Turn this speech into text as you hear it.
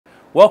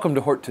Welcome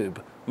to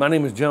HortTube. My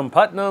name is Jim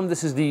Putnam.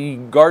 This is the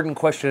garden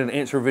question and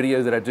answer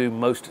video that I do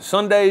most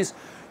Sundays.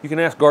 You can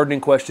ask gardening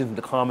questions in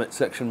the comment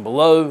section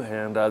below,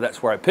 and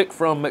that's where I pick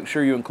from. Make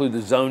sure you include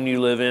the zone you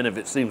live in if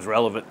it seems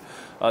relevant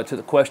to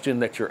the question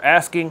that you're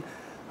asking.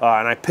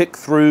 And I pick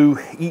through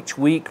each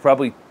week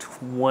probably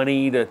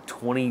 20 to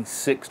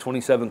 26,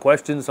 27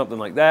 questions, something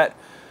like that.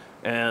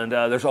 And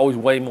there's always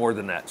way more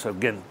than that. So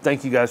again,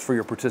 thank you guys for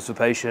your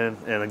participation.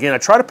 And again, I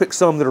try to pick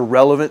some that are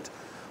relevant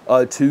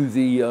to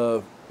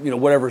the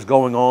whatever's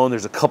going on.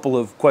 There's a couple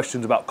of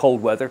questions about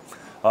cold weather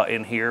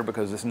in here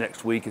because this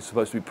next week is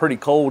supposed to be pretty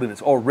cold, and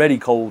it's already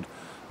cold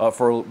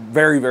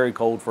very, very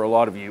cold for a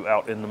lot of you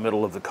out in the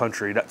middle of the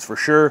country, that's for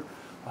sure.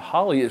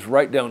 Holly is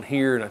right down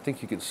here, and I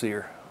think you can see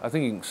her. I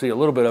think you can see a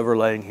little bit of her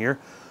laying here.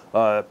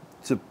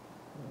 It's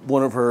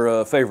one of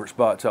her favorite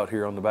spots out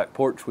here on the back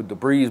porch with the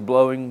breeze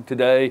blowing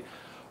today.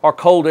 Our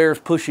cold air is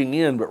pushing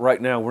in, but right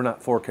now we're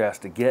not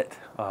forecast to get.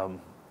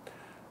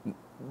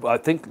 I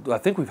think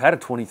we've had a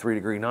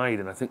 23-degree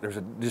night, and I think there's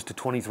just a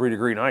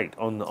 23-degree night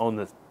on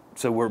the.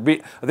 So I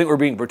think we're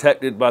being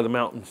protected by the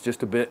mountains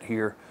just a bit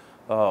here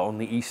on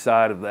the east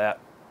side of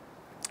that.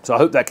 So I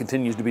hope that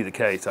continues to be the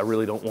case. I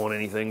really don't want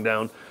anything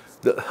down.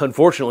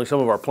 Unfortunately, some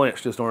of our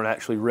plants just aren't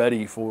actually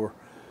ready for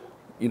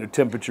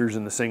temperatures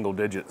in the single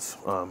digits.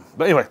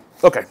 But anyway,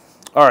 okay,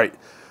 all right.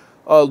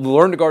 The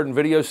Learn to Garden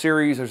video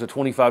series, there's a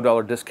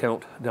 $25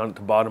 discount down at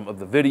the bottom of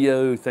the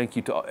video. Thank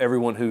you to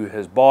everyone who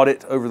has bought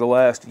it over the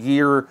last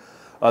year.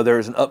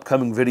 There's an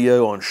upcoming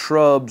video on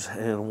shrubs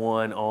and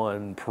one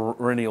on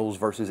perennials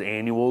versus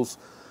annuals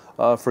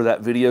for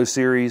that video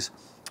series.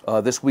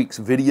 This week's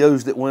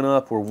videos that went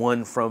up were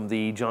one from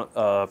the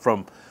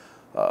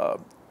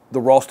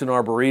Ralston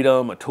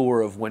Arboretum, a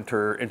tour of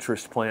winter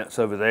interest plants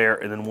over there,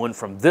 and then one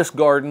from this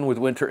garden with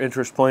winter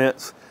interest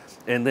plants,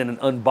 and then an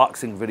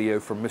unboxing video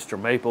from Mr.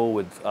 Maple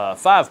with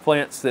 5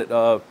 plants that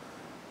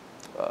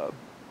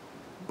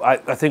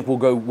I think will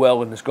go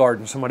well in this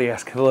garden. Somebody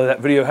asked below that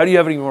video, how do you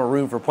have any more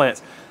room for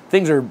plants?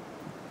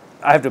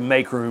 I have to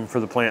make room for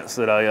the plants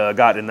that I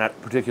got in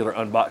that particular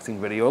unboxing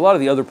video. A lot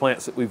of the other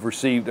plants that we've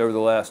received over the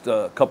last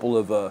couple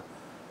of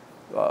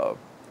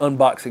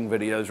unboxing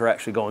videos are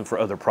actually going for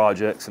other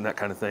projects and that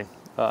kind of thing.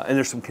 And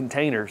there's some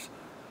containers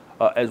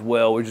as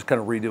well. We're just kind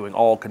of redoing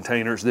all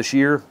containers this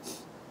year.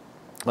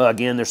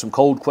 Again, there's some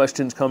cold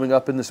questions coming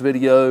up in this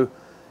video,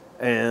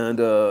 and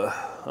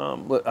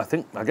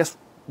I guess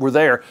we're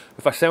there.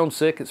 If I sound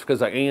sick, it's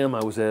because I am.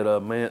 I was at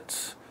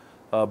Mance,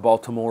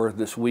 Baltimore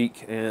this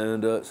week,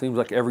 and it seems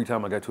like every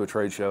time I go to a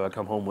trade show, I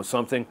come home with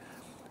something.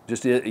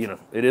 Just it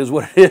is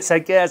what it is, I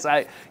guess.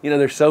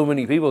 There's so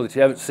many people that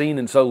you haven't seen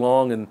in so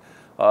long, and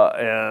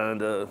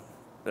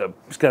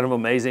it's kind of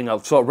amazing. I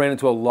ran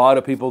into a lot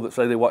of people that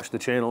say they watch the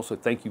channel, so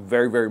thank you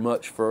very, very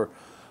much for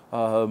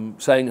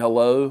saying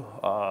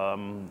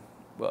hello.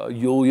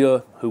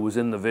 Yulia, who was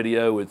in the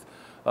video with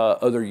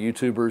other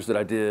YouTubers that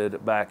I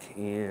did back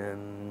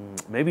in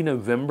maybe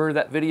November,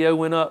 that video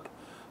went up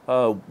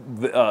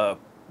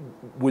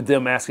with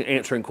them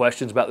answering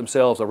questions about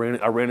themselves. I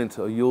ran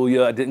into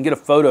Yulia. I didn't get a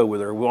photo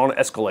with her. We were on an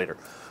escalator.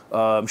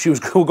 She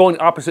was going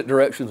opposite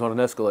directions on an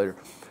escalator.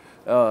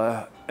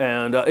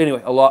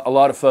 Anyway, a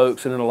lot of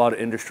folks, and then a lot of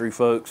industry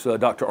folks.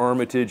 Dr.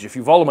 Armitage, if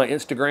you follow my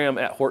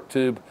Instagram at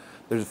HortTube,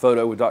 there's a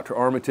photo with Dr.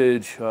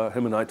 Armitage.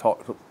 Him and I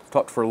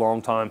talked for a long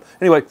time.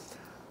 Anyway,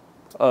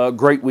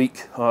 great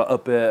week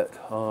up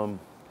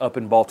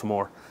in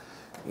Baltimore.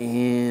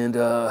 And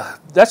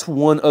that's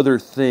one other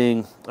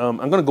thing. I'm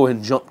going to go ahead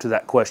and jump to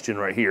that question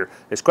right here.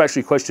 It's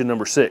actually question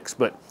number 6,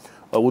 but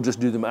we'll just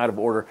do them out of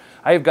order.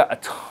 I have got a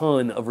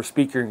ton of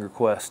speaking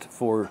requests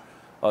for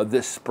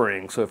this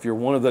spring. So if you're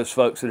one of those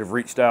folks that have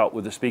reached out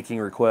with a speaking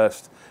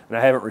request and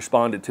I haven't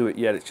responded to it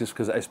yet, it's just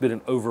because it's been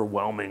an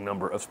overwhelming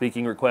number of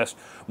speaking requests,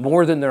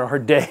 more than there are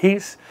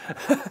days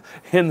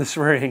in the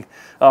spring.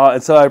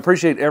 And so I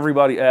appreciate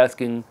everybody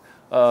asking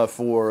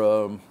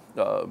for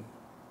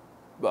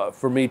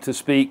me to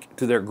speak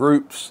to their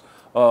groups,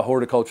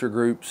 horticulture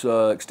groups,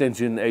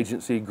 extension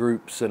agency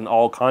groups, and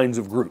all kinds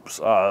of groups.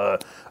 I'm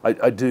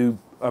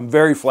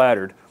very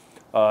flattered.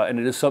 And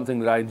it is something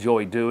that I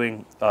enjoy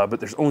doing, but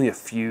there's only a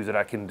few that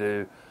I can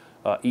do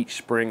each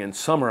spring and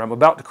summer. I'm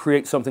about to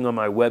create something on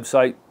my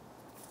website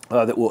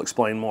that will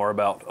explain more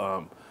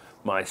about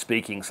my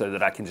speaking so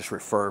that I can just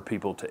refer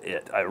people to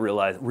it. I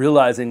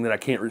realizing that I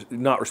can't,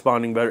 not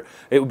responding better,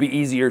 it would be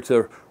easier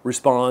to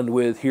respond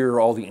with, here are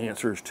all the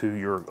answers to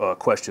your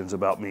questions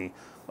about me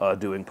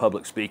doing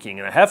public speaking.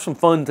 And I have some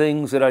fun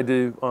things that I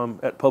do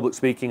at public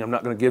speaking. I'm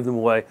not going to give them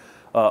away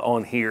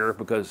on here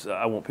because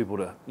I want people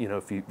to,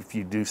 if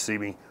you do see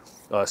me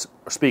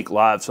speak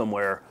live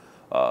somewhere,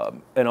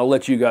 and I'll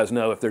let you guys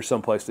know if there's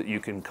some place that you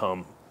can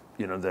come,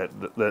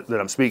 that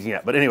I'm speaking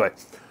at. But anyway,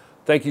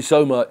 thank you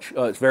so much.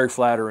 It's very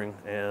flattering,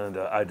 and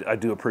I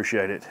do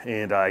appreciate it,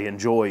 and I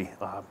enjoy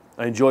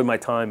my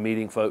time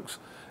meeting folks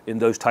in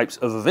those types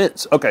of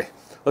events. Okay,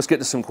 let's get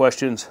to some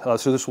questions.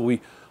 So this will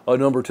be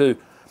number 2.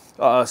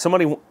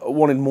 Somebody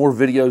wanted more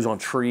videos on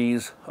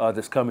trees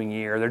this coming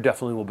year. There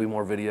definitely will be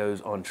more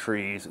videos on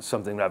trees. It's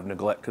something that I've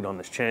neglected on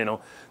this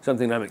channel,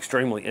 something that I'm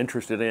extremely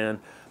interested in.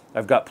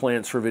 I've got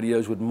plans for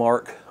videos with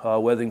Mark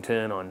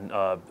Wethington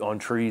on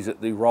trees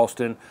at the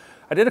Ralston.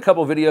 I did a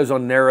couple videos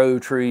on narrow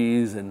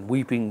trees and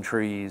weeping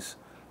trees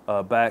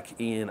back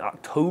in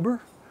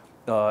October.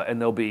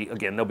 And there'll be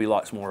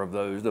lots more of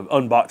those. The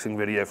unboxing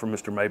video from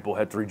Mr. Maple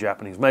had 3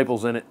 Japanese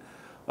maples in it,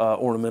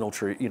 ornamental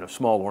tree,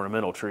 small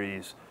ornamental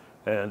trees.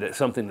 And it's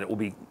something that will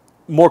be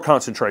more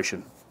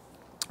concentration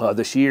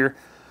this year.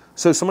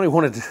 So somebody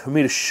wanted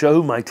me to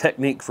show my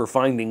technique for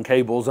finding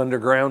cables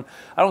underground.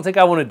 I don't think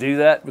I want to do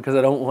that because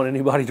I don't want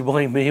anybody to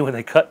blame me when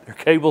they cut their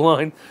cable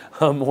line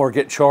or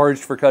get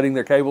charged for cutting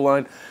their cable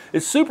line.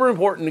 It's super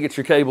important to get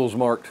your cables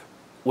marked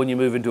when you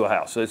move into a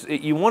house. So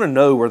you want to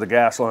know where the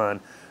gas line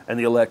and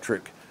the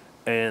electric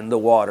and the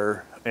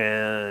water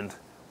and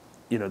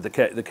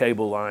the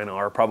cable line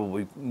are.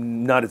 Probably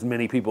not as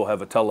many people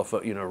have a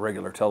telephone,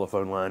 regular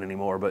telephone line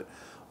anymore, but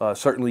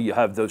certainly you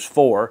have those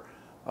 4,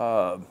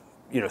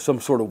 some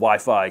sort of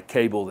Wi-Fi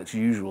cable that's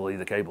usually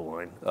the cable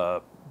line.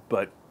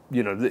 But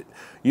you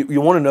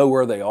want to know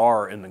where they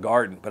are in the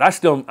garden. But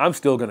I'm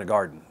still going to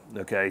garden.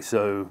 Okay,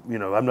 so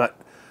I'm not.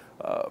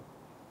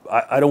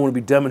 I don't want to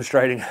be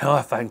demonstrating how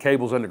I find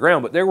cables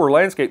underground. But there were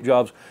landscape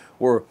jobs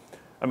where,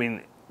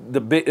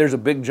 there's a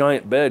big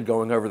giant bed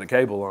going over the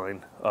cable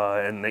line,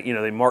 and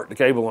they marked the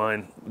cable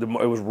line. It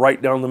was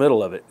right down the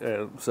middle of it.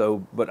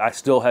 But I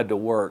still had to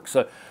work.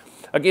 So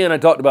again, I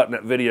talked about in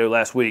that video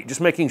last week,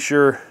 just making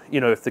sure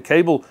if the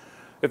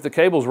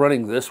cable's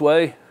running this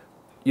way,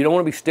 you don't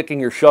want to be sticking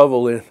your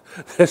shovel in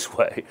this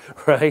way,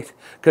 right?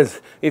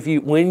 Because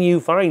when you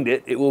find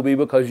it, it will be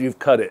because you've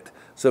cut it.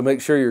 So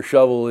make sure your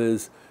shovel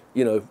is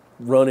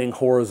running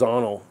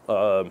horizontal.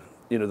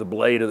 The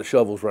blade of the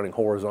shovel is running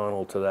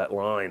horizontal to that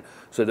line,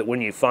 so that when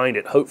you find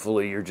it,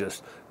 hopefully you're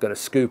just going to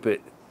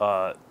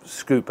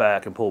scoop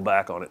back and pull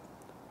back on it.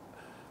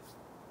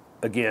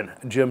 Again,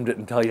 Jim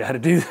didn't tell you how to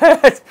do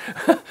that,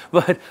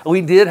 but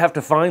we did have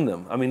to find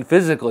them.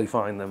 Physically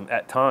find them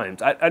at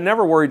times. I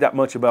never worried that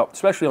much about,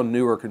 especially on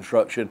newer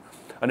construction,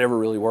 I never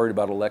really worried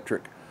about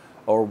electric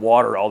or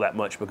water all that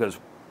much because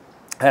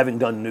having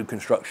done new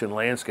construction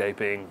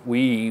landscaping,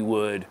 we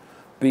would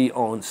be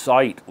on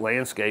site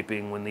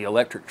landscaping when the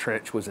electric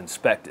trench was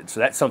inspected. So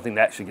that's something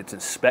that actually gets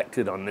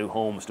inspected on new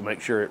homes to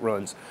make sure it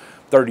runs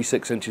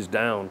 36 inches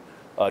down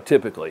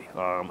typically.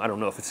 I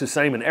don't know if it's the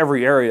same in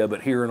every area,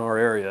 but here in our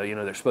area,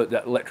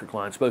 that electric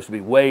line's supposed to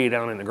be way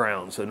down in the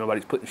ground, so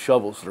nobody's putting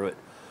shovels through it.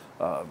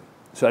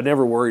 So I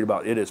never worried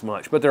about it as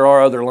much. But there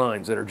are other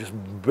lines that are just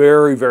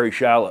very, very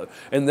shallow.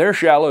 And they're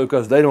shallow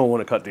because they don't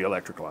want to cut the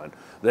electric line.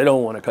 They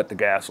don't want to cut the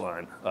gas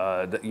line,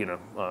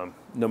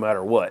 no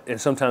matter what. And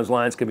sometimes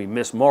lines can be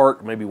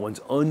mismarked. Maybe one's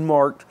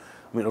unmarked.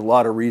 A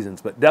lot of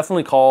reasons. But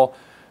definitely call,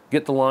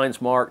 get the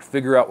lines marked,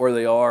 figure out where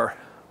they are.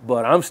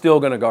 But I'm still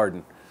going to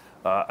garden.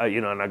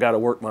 And I got to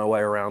work my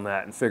way around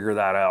that and figure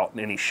that out. And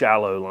any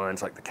shallow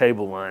lines like the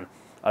cable line,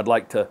 I'd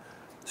like to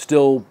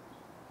still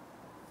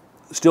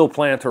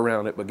plant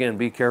around it, but again,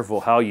 be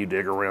careful how you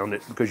dig around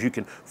it because you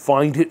can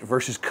find it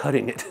versus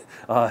cutting it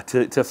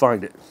to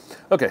find it.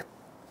 Okay,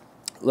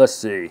 let's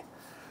see.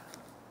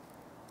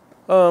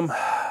 So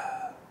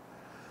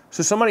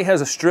somebody has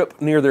a strip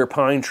near their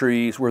pine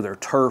trees where their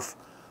turf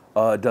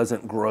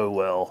doesn't grow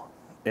well,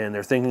 and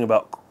they're thinking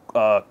about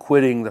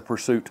quitting the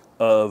pursuit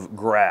of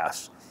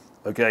grass.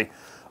 Okay.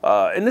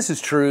 And this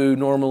is true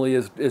normally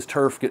as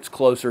turf gets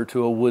closer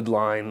to a wood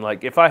line.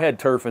 Like if I had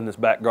turf in this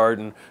back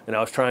garden and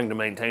I was trying to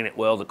maintain it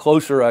well, the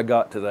closer I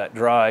got to that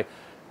dry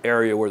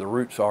area where the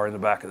roots are in the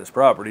back of this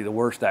property, the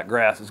worse that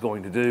grass is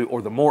going to do,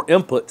 or the more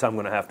inputs I'm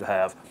going to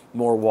have,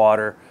 more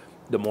water,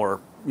 the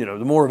more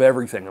of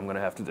everything I'm going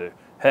to have to do.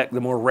 Heck,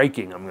 the more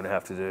raking I'm going to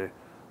have to do.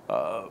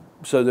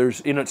 So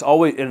there's, it's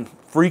always, and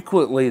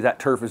frequently that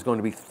turf is going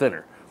to be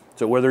thinner.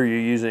 So whether you're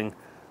using,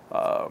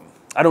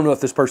 I don't know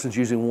if this person's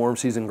using warm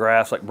season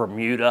grass like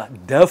Bermuda.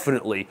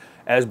 Definitely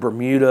as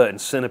Bermuda and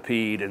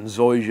Centipede and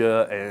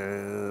Zoysia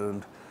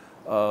and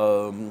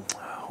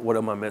what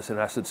am I missing?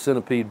 I said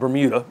Centipede,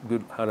 Bermuda.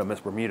 Good, how did I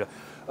miss Bermuda?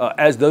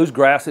 As those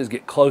grasses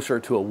get closer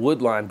to a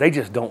wood line, they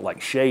just don't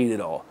like shade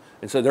at all.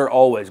 And so they're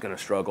always going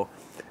to struggle.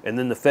 And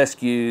then the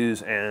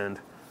fescues and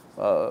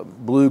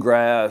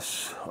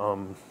bluegrass,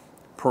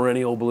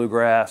 perennial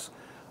bluegrass,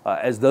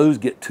 as those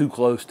get too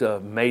close to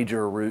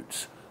major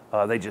roots,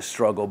 they just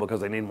struggle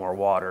because they need more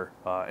water.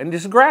 And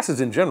just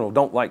grasses in general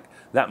don't like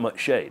that much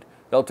shade.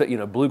 They'll take,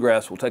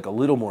 bluegrass will take a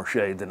little more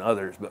shade than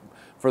others, but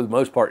for the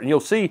most part, and you'll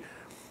see,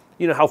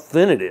 how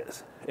thin it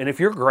is. And if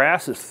your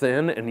grass is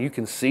thin and you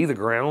can see the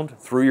ground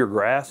through your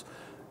grass,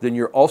 then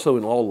you're also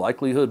in all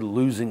likelihood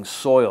losing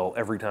soil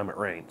every time it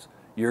rains.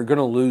 You're going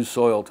to lose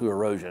soil to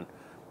erosion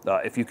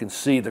if you can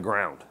see the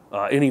ground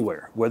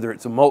anywhere, whether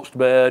it's a mulched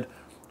bed,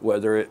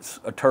 whether it's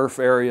a turf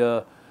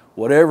area,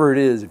 whatever it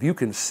is. If you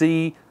can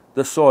see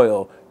the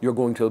soil, you're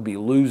going to be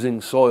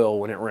losing soil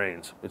when it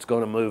rains. It's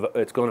going to move.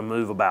 It's going to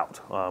move about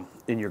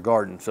in your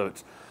garden. So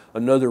it's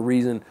another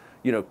reason.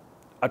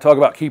 I talk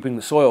about keeping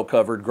the soil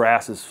covered.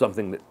 Grass is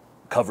something that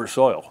covers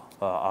soil,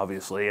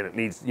 obviously, and it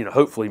needs,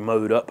 hopefully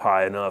mowed up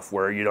high enough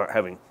where you're not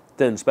having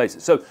thin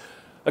spaces. So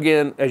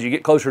again, as you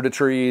get closer to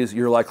trees,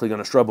 you're likely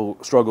going to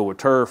struggle with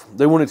turf.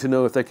 They wanted to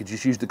know if they could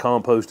just use the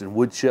compost and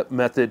wood chip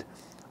method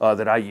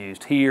that I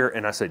used here,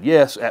 and I said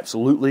yes,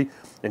 absolutely.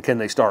 And can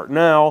they start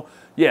now?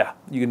 Yeah,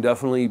 you can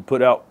definitely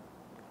put out.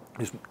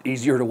 It's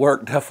easier to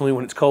work definitely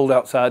when it's cold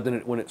outside than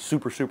when it's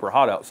super, super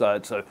hot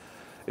outside. So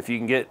if you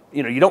can get,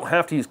 you don't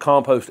have to use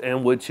compost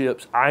and wood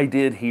chips. I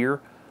did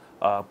here.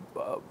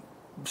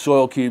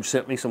 Soil Cube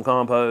sent me some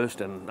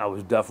compost, and I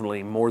was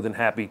definitely more than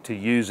happy to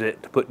use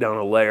it to put down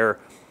a layer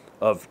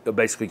of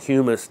basically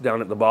humus down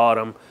at the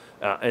bottom,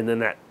 and then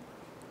that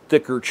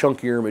thicker,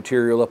 chunkier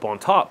material up on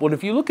top. Well,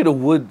 if you look at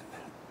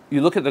you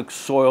look at the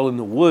soil in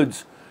the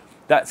woods,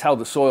 that's how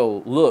the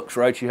soil looks,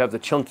 right? You have the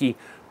chunky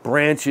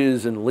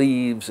branches and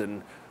leaves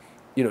and,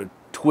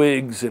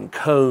 twigs and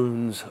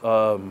cones,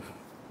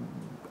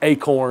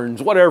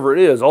 acorns, whatever it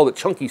is, all the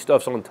chunky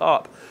stuff's on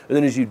top. And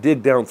then as you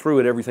dig down through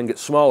it, everything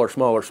gets smaller,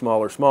 smaller,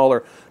 smaller,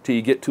 smaller, till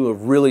you get to a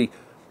really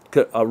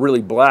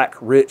black,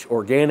 rich,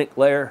 organic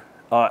layer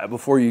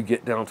before you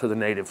get down to the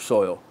native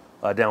soil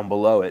down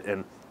below it.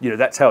 And,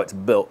 that's how it's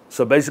built.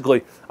 So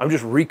basically, I'm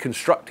just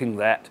reconstructing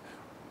that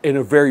in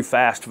a very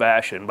fast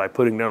fashion by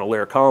putting down a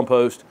layer of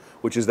compost,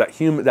 which is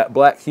that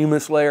black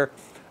humus layer,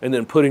 and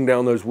then putting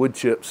down those wood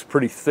chips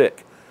pretty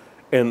thick.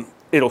 And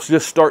it'll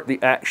just start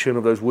the action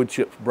of those wood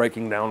chips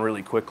breaking down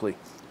really quickly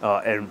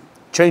and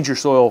change your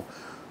soil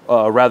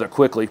rather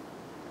quickly.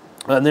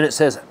 And then it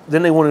says,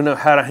 then they want to know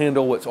how to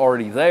handle what's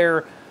already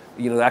there.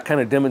 I kind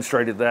of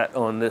demonstrated that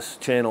on this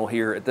channel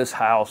here at this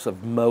house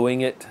of mowing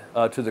it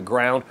to the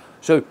ground.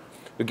 So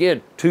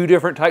again, 2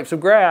 different types of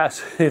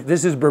grass. If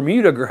this is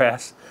Bermuda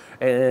grass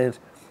and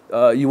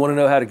you want to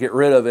know how to get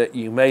rid of it,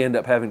 you may end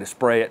up having to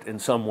spray it in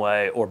some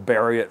way or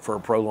bury it for a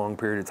prolonged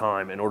period of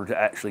time in order to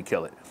actually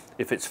kill it.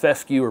 If it's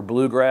fescue or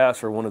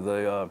bluegrass or one of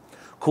the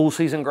cool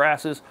season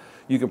grasses,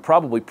 you can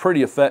probably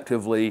pretty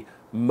effectively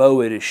mow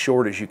it as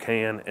short as you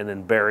can and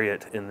then bury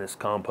it in this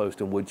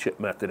compost and wood chip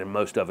method, and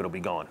most of it will be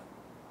gone.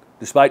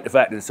 Despite the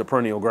fact that it's a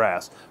perennial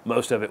grass,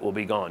 most of it will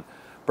be gone.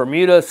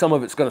 Bermuda, some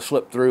of it's going to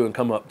slip through and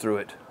come up through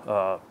it,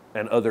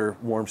 and other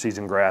warm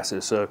season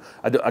grasses. So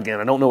again,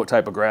 I don't know what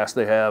type of grass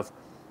they have.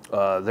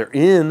 They're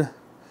in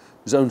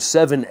zone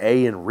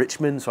 7A in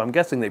Richmond, so I'm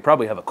guessing they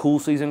probably have a cool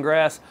season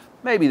grass.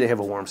 Maybe they have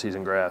a warm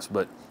season grass,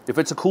 but if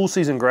it's a cool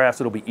season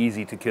grass, it'll be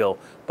easy to kill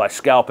by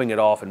scalping it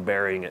off and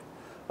burying it.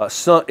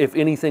 If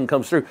anything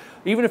comes through,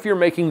 even if you're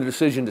making the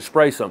decision to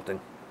spray something,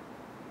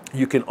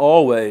 you can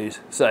always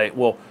say,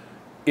 well,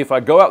 if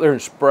I go out there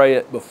and spray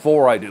it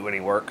before I do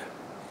any work,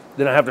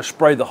 then I have to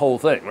spray the whole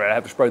thing, right? I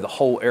have to spray the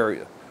whole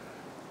area.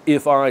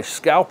 If I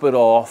scalp it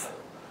off,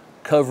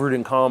 cover it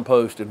in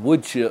compost and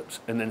wood chips,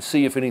 and then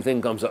see if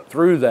anything comes up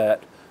through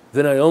that,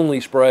 then I only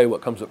spray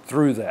what comes up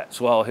through that.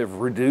 So I'll have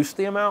reduced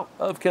the amount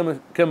of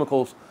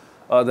chemicals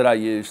that I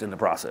used in the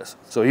process.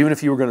 So even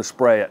if you were going to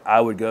spray it, I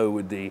would go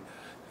with the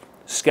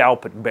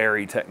scalp and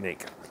bury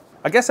technique.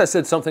 I guess I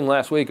said something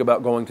last week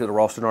about going to the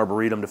Ralston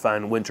Arboretum to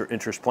find winter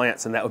interest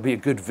plants, and that would be a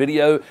good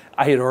video.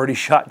 I had already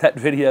shot that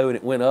video and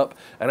it went up,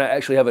 and I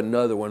actually have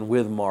another one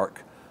with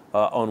Mark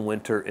on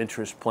winter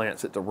interest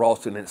plants at the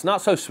Ralston, and it's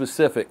not so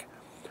specific.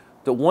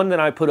 The one that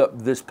I put up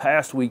this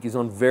past week is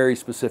on very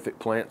specific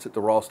plants at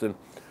the Ralston.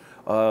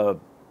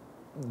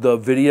 The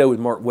video with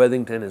Mark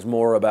Wethington is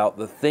more about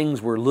the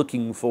things we're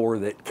looking for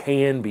that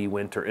can be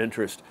winter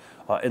interest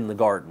in the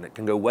garden. It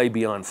can go way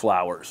beyond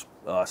flowers.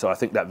 So I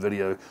think that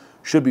video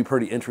should be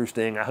pretty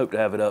interesting. I hope to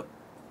have it up.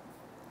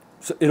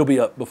 So it'll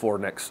be up before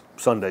next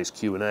Sunday's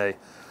Q&A.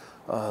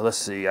 Let's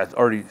see, I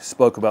already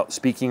spoke about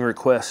speaking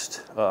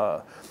request.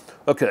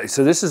 Okay,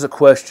 so this is a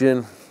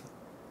question.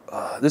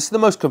 This is the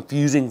most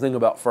confusing thing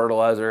about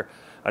fertilizer.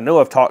 I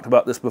know I've talked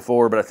about this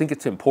before, but I think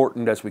it's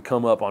important as we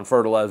come up on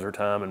fertilizer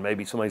time and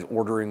maybe somebody's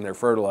ordering their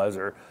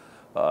fertilizer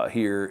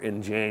here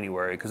in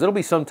January, because it'll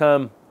be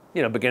sometime,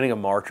 beginning of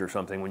March or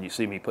something when you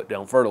see me put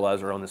down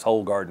fertilizer on this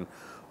whole garden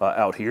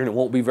out here, and it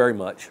won't be very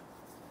much.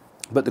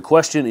 But the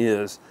question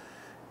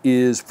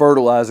is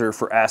fertilizer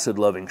for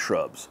acid-loving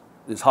shrubs?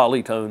 Is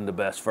Hollytone the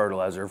best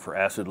fertilizer for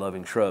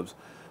acid-loving shrubs?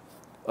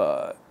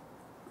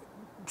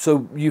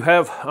 So you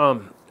have,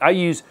 I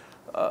use,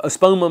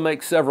 Espoma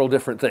makes several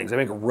different things. They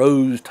make a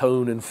rose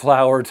tone and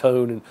flower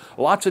tone and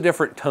lots of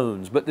different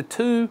tones. But the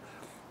 2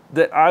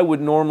 that I would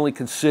normally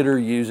consider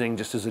using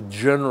just as a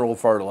general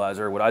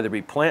fertilizer would either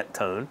be plant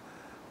tone,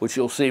 which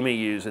you'll see me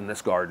use in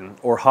this garden,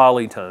 or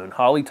Hollytone.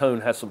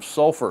 Hollytone has some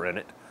sulfur in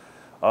it,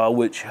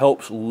 which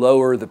helps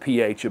lower the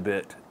pH a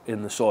bit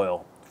in the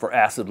soil for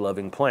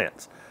acid-loving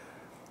plants.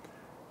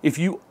 If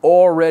you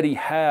already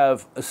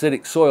have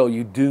acidic soil,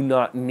 you do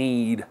not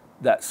need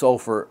that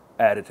sulfur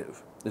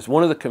additive. It's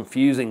one of the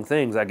confusing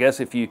things. I guess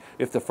if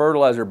the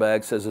fertilizer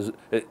bag says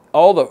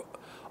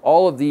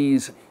all of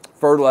these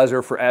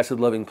fertilizer for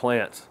acid-loving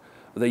plants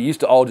they used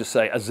to all just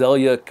say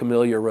azalea,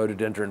 camellia,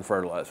 rhododendron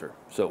fertilizer.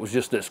 So it was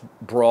just this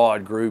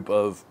broad group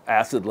of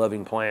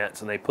acid-loving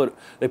plants, and they put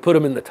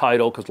them in the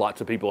title because lots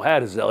of people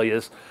had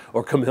azaleas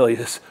or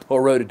camellias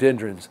or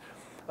rhododendrons.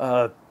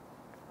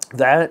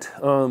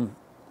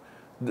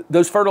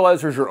 Those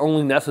fertilizers are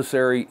only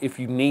necessary if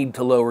you need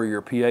to lower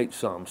your pH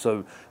some.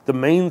 So the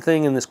main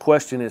thing in this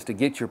question is to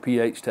get your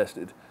pH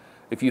tested.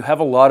 If you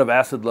have a lot of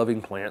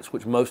acid-loving plants,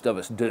 which most of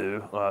us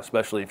do,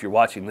 especially if you're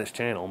watching this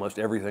channel, most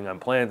everything I'm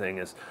planting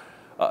is,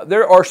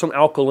 there are some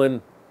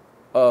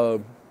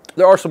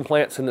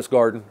plants in this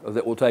garden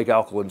that will take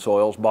alkaline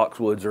soils.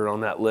 Boxwoods are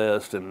on that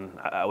list, and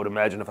I would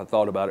imagine if I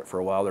thought about it for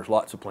a while, there's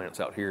lots of plants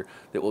out here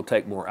that will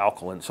take more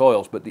alkaline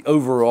soils. But the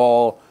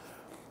overall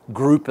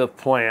group of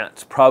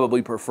plants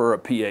probably prefer a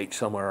pH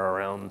somewhere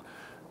around,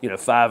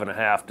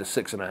 5.5 to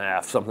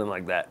 6.5, something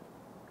like that.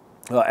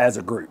 As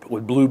a group,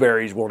 with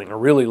blueberries wanting a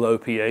really low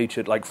pH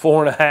at like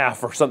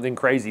 4.5 or something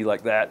crazy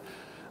like that.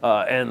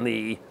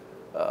 And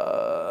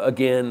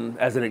again,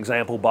 as an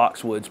example,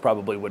 boxwoods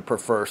probably would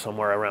prefer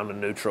somewhere around a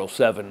neutral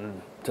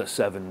 7 to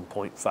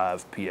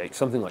 7.5 pH,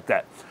 something like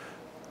that.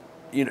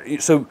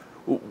 So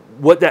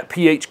what that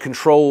pH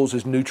controls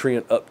is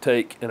nutrient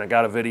uptake, and I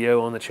got a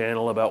video on the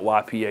channel about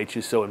why pH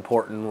is so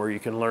important, where you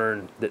can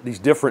learn that these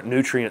different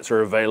nutrients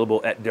are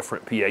available at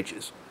different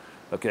pHs.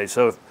 Okay,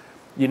 so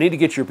you need to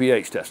get your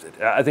pH tested.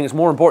 I think it's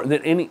more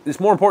important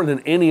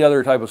than any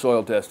other type of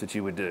soil test that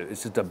you would do.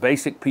 It's just a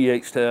basic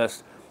pH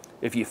test.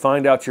 If you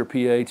find out your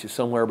pH is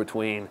somewhere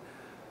between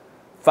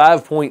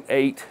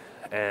 5.8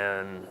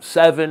 and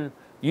 7,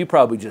 you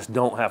probably just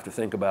don't have to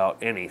think about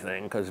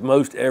anything, because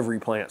most every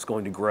plant's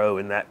going to grow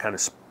in that kind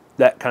of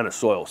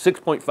soil.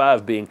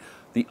 6.5 being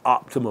the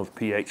optimum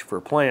pH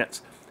for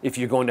plants if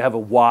you're going to have a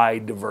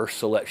wide, diverse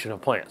selection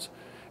of plants.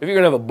 If you're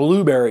going to have a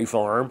blueberry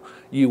farm,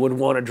 you would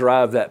want to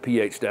drive that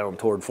pH down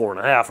toward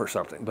 4.5 or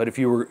something. But if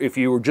you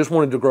were just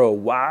wanted to grow a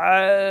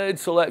wide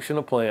selection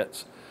of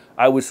plants,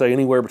 I would say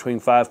anywhere between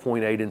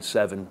 5.8 and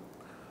 7,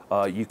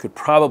 you could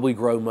probably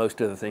grow most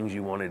of the things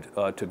you wanted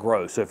to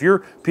grow. So if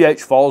your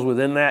pH falls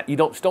within that, you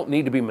don't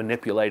need to be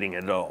manipulating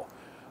it at all.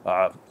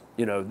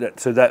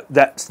 That's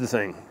the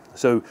thing.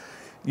 So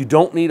you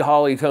don't need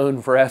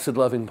Hollytone for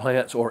acid-loving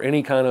plants or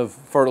any kind of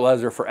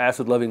fertilizer for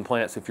acid-loving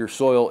plants if your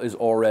soil is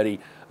already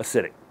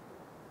acidic.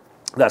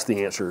 That's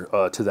the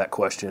answer to that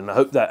question. I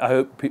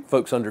hope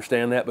folks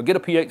understand that. But get a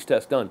pH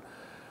test done.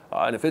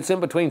 And if it's in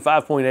between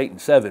 5.8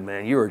 and 7,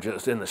 man, you are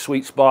just in the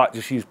sweet spot.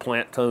 Just use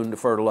plant tone to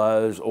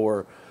fertilize,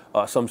 or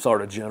some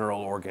sort of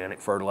general organic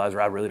fertilizer.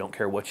 I really don't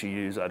care what you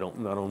use. Not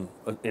on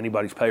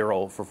anybody's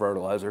payroll for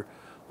fertilizer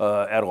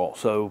at all.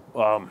 So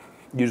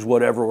use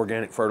whatever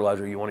organic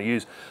fertilizer you want to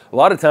use. A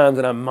lot of times,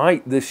 and I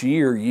might this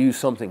year use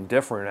something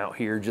different out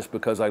here, just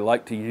because I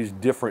like to use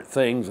different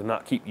things and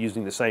not keep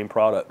using the same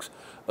products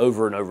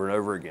over and over and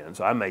over again.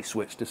 So I may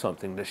switch to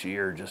something this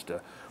year just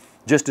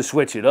to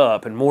switch it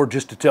up, and more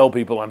just to tell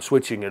people I'm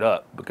switching it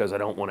up, because I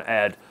don't want to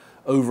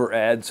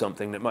add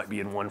something that might be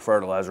in one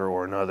fertilizer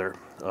or another.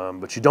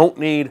 But you don't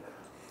need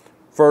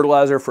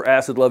fertilizer for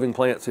acid-loving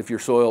plants if your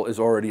soil is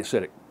already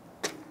acidic.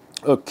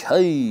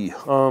 Okay.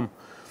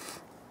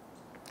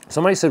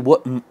 Somebody said,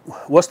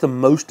 what's the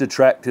most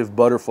attractive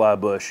butterfly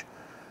bush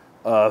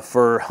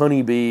for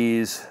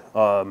honeybees,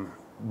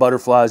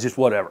 butterflies, just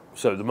whatever?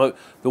 So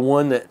the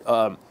one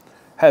that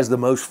has the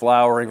most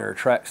flowering or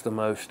attracts the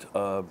most.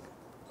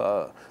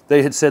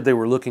 They had said they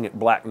were looking at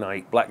black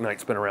knight. Black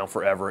knight's been around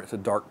forever. It's a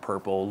dark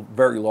purple,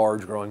 very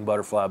large growing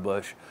butterfly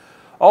bush.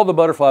 All the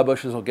butterfly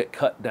bushes will get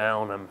cut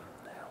down.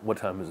 What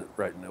time is it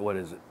right now? What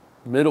is it?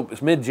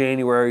 It's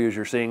mid-January as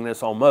you're seeing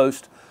this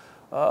almost.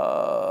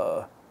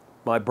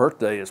 My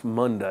birthday is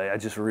Monday. I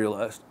just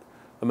realized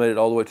I made it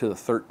all the way to the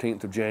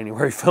 13th of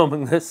January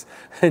filming this,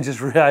 and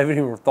I haven't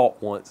even thought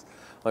once.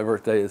 My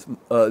birthday is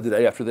the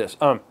day after this.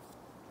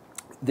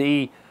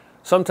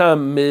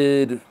 Sometime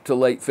mid to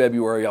late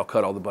February, I'll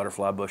cut all the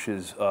butterfly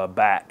bushes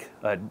back,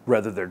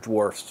 whether they're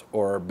dwarfs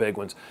or big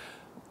ones.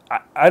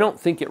 I don't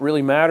think it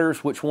really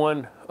matters which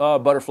one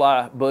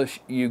butterfly bush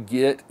you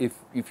get.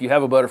 If you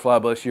have a butterfly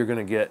bush, you're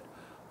going to get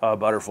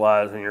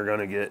butterflies, and you're going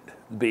to get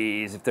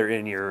bees if they're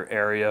in your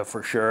area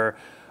for sure.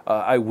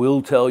 I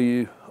will tell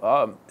you,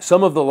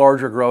 some of the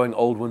larger growing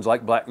old ones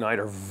like Black Knight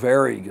are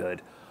very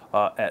good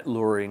at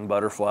luring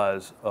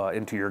butterflies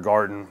into your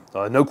garden.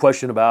 No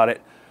question about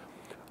it.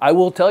 I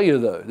will tell you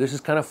though, this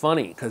is kind of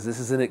funny, because this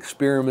is an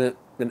experiment,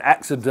 an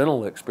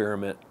accidental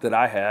experiment that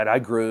I had. I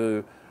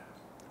grew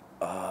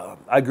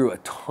a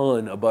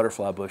ton of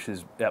butterfly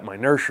bushes at my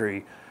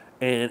nursery,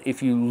 and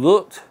if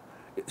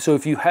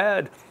you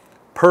had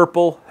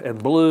purple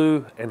and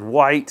blue and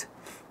white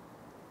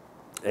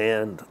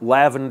and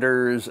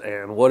lavenders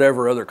and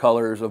whatever other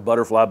colors of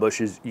butterfly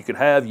bushes, you could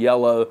have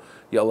yellow.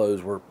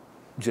 Yellows were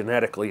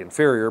genetically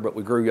inferior, but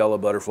we grew yellow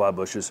butterfly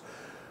bushes.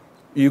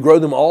 You grow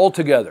them all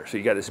together. So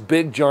you got this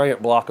big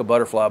giant block of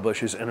butterfly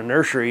bushes in a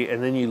nursery,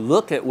 and then you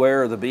look at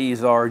where the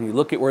bees are and you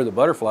look at where the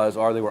butterflies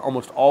are. They were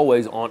almost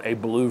always on a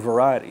blue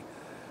variety.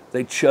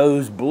 They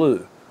chose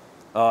blue.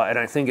 And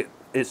I think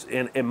it's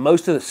in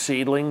most of the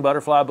seedling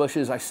butterfly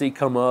bushes I see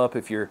come up.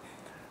 If you're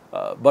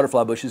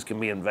butterfly bushes can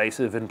be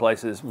invasive in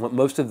places.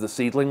 Most of the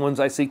seedling ones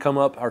I see come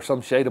up are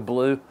some shade of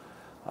blue.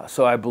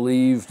 So I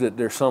believe that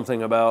there's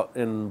something about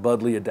in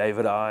Buddleia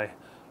Davidii,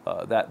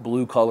 that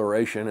blue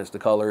coloration is the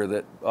color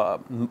that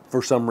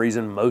for some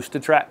reason most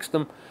attracts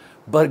them.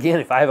 But again,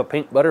 if I have a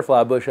pink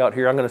butterfly bush out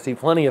here, I'm going to see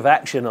plenty of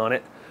action on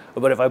it.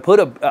 But if I put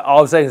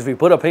all I'm saying is if you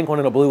put a pink one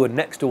and a blue one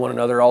next to one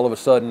another, all of a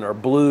sudden, or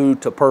blue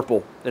to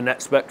purple in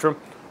that spectrum,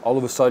 all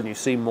of a sudden you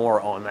see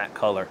more on that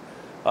color.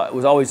 It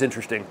was always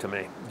interesting to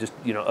me, just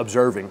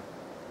observing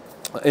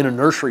in a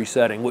nursery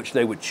setting which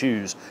they would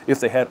choose if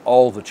they had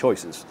all the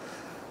choices.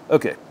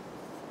 Okay,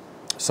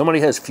 somebody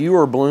has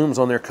fewer blooms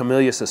on their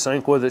Camellia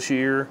sasanqua this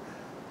year.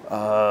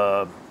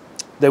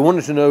 They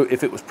wanted to know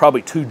if it was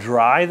probably too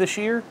dry this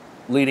year,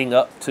 leading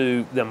up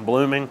to them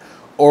blooming,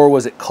 or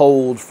was it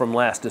cold from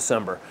last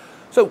December?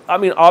 So, I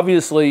mean,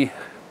 obviously,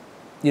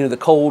 the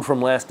cold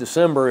from last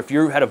December, if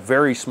you had a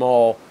very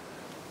small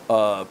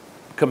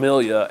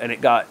camellia and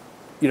it got,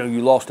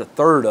 you lost a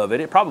third of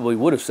it, it probably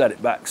would have set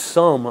it back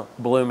some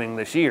blooming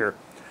this year.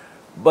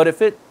 But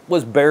if it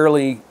was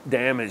barely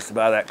damaged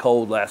by that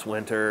cold last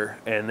winter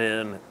and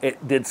then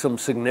it did some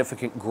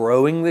significant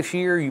growing this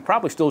year, you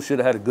probably still should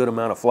have had a good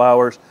amount of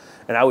flowers.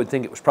 And I would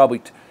think it was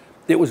probably,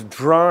 it was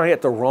dry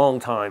at the wrong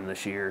time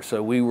this year.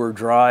 So we were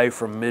dry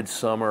from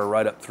midsummer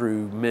right up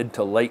through mid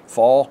to late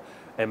fall.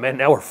 And man,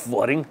 now we're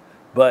flooding.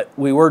 But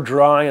we were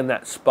dry in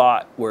that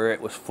spot where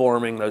it was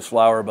forming those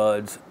flower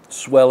buds,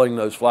 swelling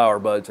those flower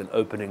buds and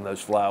opening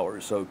those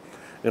flowers. So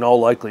in all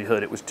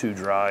likelihood, it was too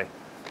dry.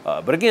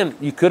 But again,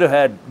 you could have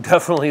had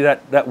definitely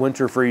that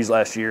winter freeze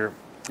last year,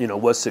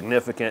 was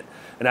significant.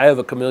 And I have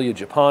a Camellia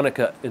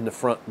japonica in the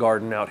front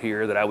garden out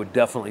here that I would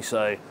definitely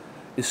say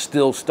is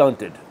still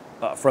stunted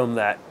from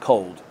that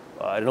cold.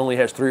 It only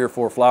has 3 or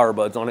 4 flower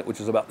buds on it,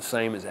 which is about the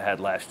same as it had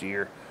last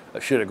year.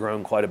 It should have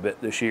grown quite a bit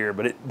this year,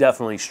 but it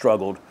definitely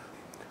struggled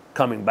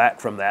coming back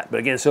from that. But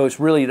again, so it's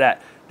really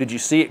that. Did you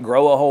see it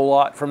grow a whole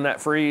lot from that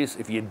freeze?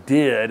 If you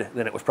did,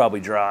 then it was probably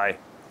dry.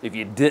 If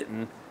you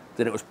didn't,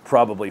 then it was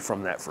probably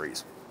from that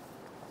freeze.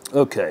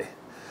 Okay,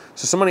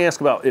 so somebody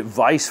asked about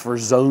advice for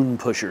zone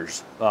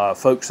pushers,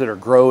 folks that are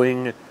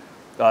growing.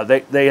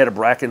 They had a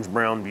Bracken's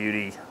Brown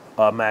Beauty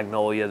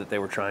magnolia that they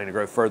were trying to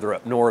grow further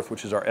up north,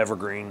 which is our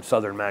evergreen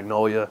southern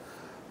magnolia.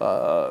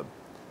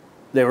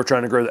 They were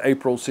trying to grow the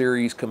April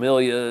series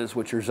camellias,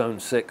 which are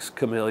zone 6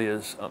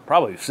 camellias,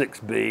 probably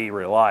 6B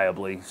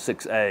reliably,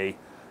 6A,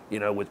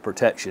 with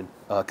protection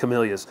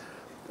camellias.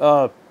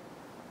 I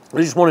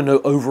just want to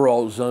know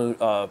overall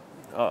zone.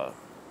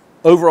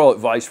 Overall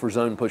advice for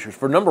zone pushers.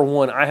 For number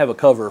one, I have a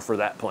cover for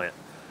that plant.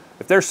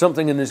 If there's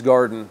something in this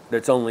garden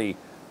that's only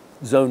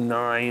zone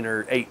 9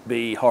 or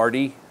 8B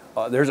hardy,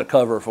 there's a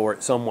cover for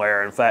it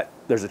somewhere. In fact,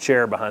 there's a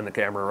chair behind the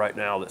camera right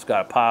now that's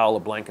got a pile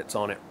of blankets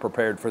on it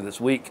prepared for this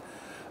week.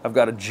 I've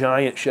got a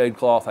giant shade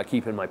cloth I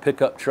keep in my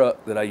pickup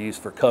truck that I use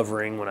for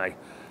covering when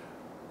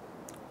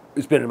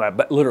it's been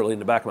literally in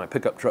the back of my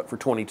pickup truck for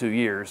 22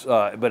 years,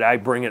 but I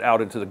bring it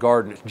out into the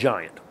garden. It's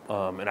giant,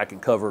 and I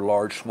can cover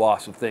large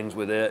swaths of things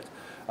with it.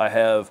 I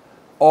have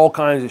all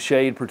kinds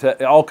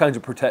of all kinds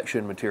of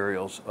protection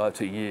materials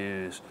to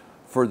use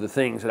for the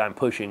things that I'm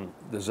pushing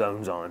the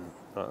zones on.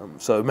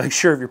 So make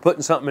sure if you're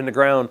putting something in the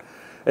ground,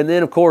 and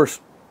then of course,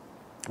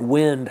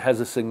 wind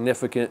has a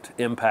significant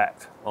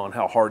impact on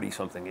how hardy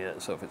something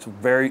is. So if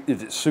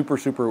it's super,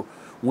 super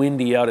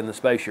windy out in the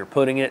space you're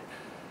putting it,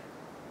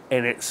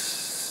 and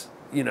it's,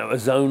 a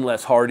zone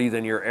less hardy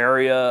than your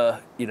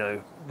area,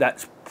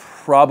 that's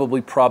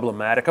probably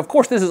problematic. Of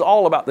course, this is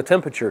all about the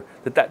temperature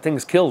that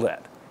thing's killed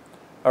at.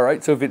 All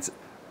right, so if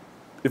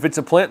it's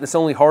a plant that's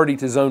only hardy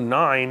to zone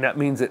 9, that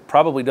means it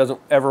probably doesn't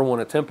ever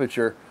want a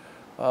temperature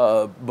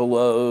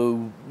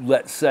below,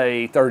 let's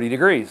say, 30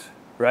 degrees,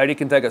 right? It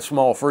can take a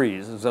small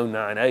freeze, zone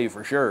 9A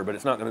for sure, but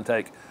it's not going to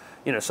take,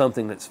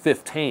 something that's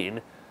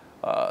 15.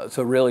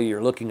 So really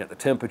you're looking at the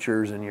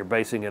temperatures and you're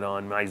basing it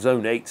on my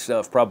zone 8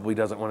 stuff probably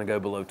doesn't want to go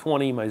below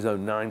 20. My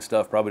zone 9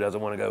 stuff probably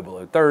doesn't want to go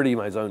below 30.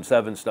 My zone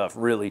 7 stuff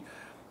really,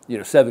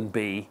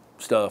 7B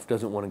stuff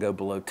doesn't want to go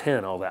below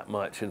 10 all that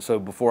much. And so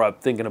before I'm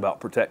thinking about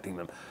protecting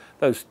them,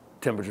 those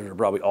temperatures are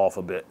probably off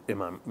a bit in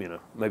my,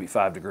 maybe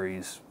 5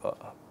 degrees,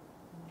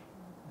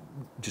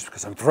 just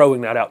because I'm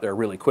throwing that out there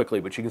really quickly,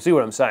 but you can see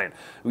what I'm saying.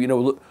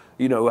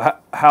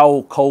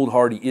 How cold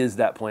hardy is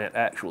that plant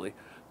actually?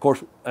 Of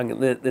course,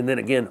 and then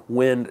again,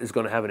 wind is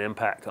going to have an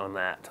impact on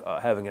that.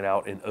 Having it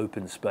out in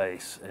open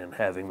space and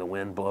having the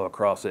wind blow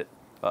across it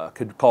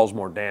could cause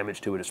more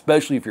damage to it,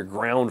 especially if your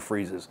ground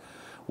freezes.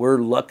 We're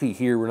lucky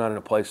here, we're not in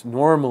a place,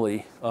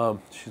 normally,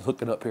 she's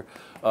looking up here,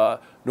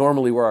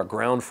 normally where our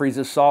ground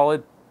freezes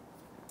solid,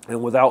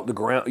 and without the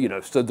ground,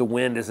 so the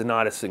wind is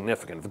not as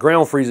significant. If the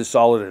ground freezes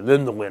solid and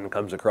then the wind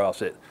comes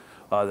across it,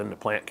 then the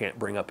plant can't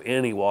bring up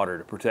any water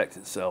to protect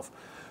itself.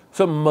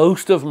 So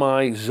most of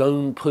my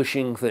zone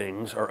pushing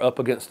things are up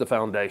against the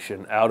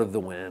foundation, out of the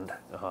wind,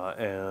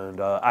 and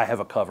I have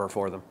a cover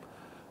for them.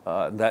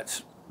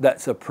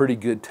 That's a pretty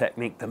good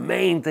technique. The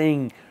main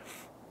thing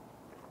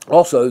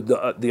Also,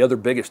 the other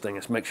biggest thing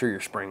is make sure you're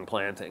spring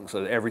planting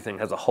so that everything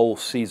has a whole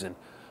season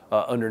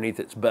underneath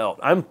its belt.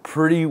 I'm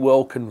pretty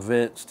well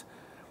convinced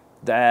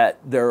that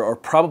there are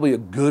probably a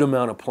good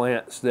amount of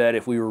plants that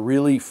if we were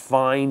really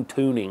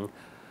fine-tuning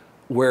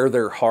where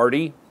they're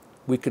hardy,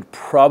 we could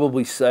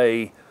probably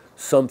say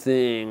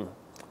something,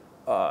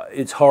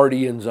 it's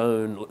hardy in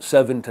zone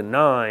 7 to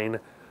 9,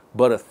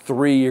 but a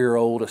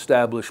 3-year-old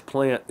established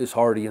plant is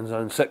hardy in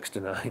zone 6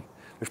 to 9.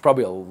 There's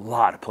probably a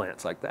lot of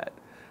plants like that.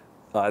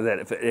 That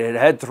if it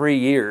had 3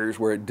 years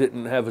where it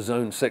didn't have a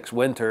zone 6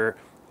 winter,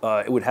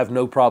 it would have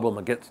no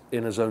problem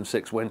in a zone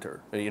 6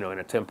 winter, in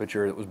a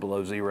temperature that was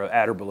below zero,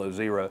 at or below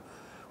zero,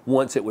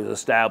 once it was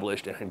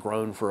established and had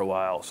grown for a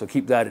while. So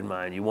keep that in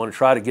mind. You want to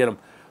try to get them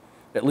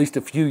at least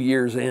a few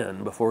years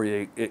in before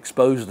you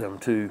expose them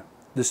to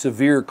the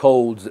severe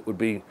colds that would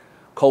be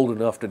cold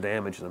enough to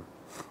damage them.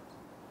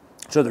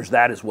 So there's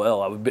that as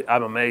well.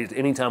 I'm amazed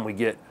anytime we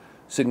get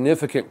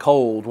significant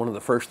cold, one of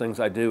the first things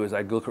I do is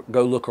I go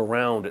look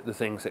around at the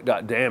things that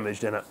got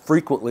damaged, and I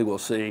frequently will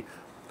see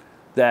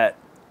that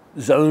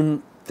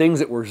things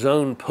that were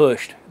zone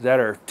pushed that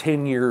are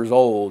 10 years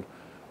old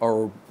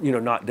are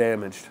not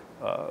damaged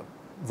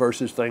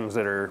versus things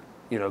that are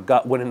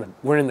went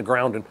in the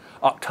ground in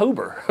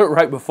October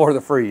right before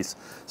the freeze.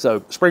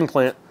 So spring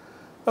plant.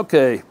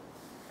 Okay,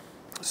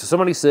 so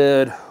somebody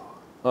said,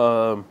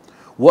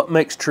 what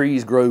makes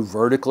trees grow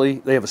vertically?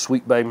 They have a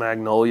sweet bay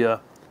magnolia,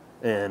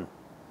 and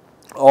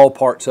all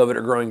parts of it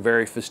are growing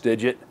very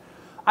fastigiate.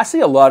 I see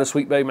a lot of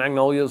sweet bay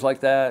magnolias like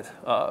that.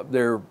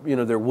 They're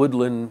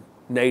woodland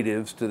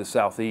natives to the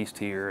southeast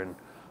here, and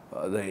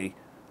they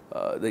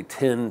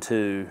tend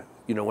to,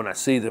 when I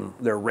see them,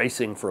 they're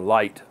racing for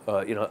light,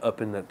 up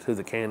to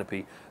the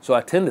canopy. So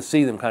I tend to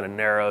see them kind of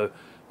narrow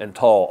and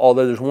tall.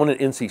 Although there's one at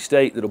NC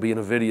State that'll be in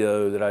a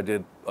video that I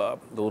did, the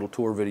little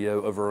tour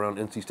video over around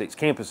NC State's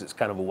campus. It's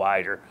kind of a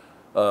wider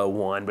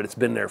one, but it's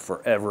been there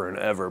forever and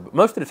ever. But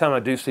most of the time I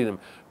do see them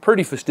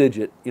pretty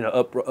fastigiate,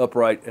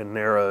 upright and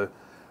narrow.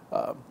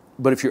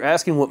 But if you're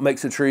asking what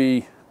makes a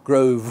tree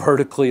grow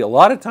vertically, a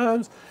lot of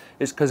times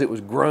it's because it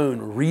was grown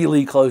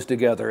really close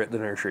together at the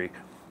nursery.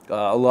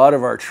 A lot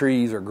of our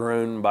trees are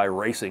grown by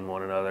racing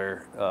one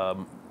another,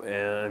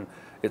 and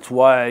it's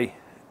why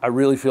I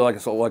really feel like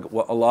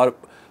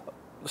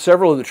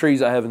several of the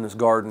trees I have in this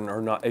garden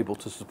are not able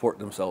to support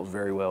themselves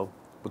very well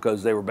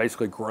because they were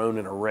basically grown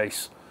in a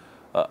race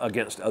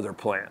against other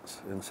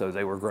plants, and so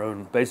they were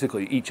grown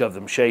basically each of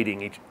them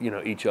shading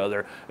each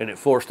other, and it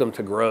forced them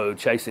to grow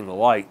chasing the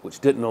light, which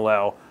didn't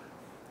allow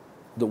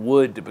the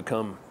wood to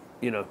become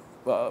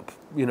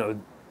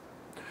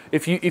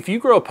if you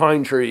grow a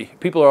pine tree,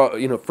 people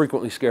are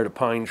frequently scared of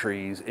pine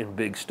trees in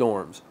big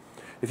storms.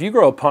 If you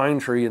grow a pine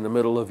tree in the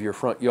middle of your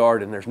front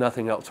yard and there's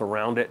nothing else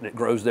around it and it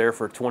grows there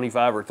for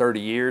 25 or 30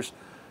 years,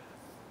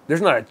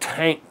 there's not a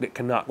tank that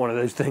can knock one of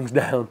those things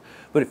down.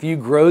 But if you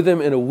grow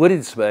them in a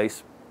wooded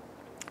space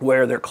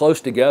where they're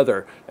close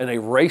together and they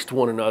raced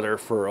one another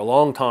for a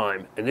long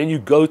time, and then you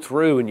go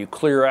through and you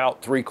clear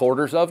out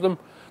 3/4 of them,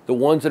 the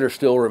ones that are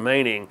still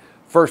remaining,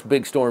 first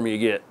big storm you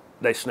get,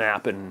 they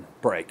snap and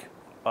break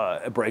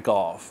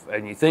off.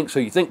 And you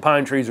think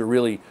pine trees are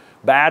really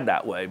bad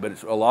that way,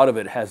 but a lot of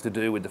it has to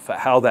do with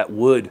how that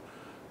wood,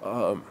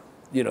 how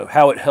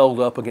it held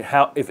up against,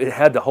 if it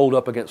had to hold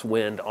up against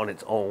wind on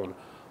its own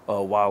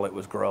while it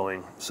was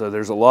growing. So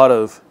there's a lot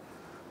of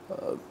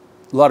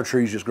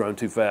trees just growing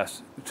too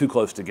fast, too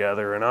close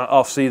together, and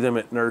I'll see them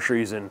at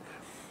nurseries and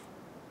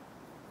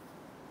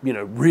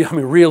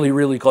really,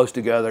 really close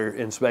together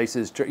in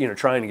spaces,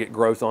 trying to get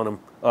growth on them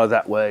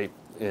that way.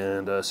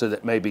 And so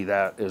that may be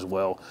that as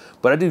well.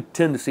 But I do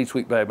tend to see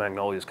sweet bay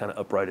magnolias kind of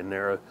upright and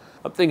narrow.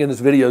 I'm thinking this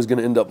video is going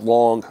to end up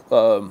long.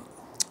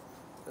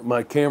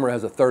 My camera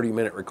has a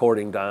 30-minute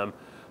recording time,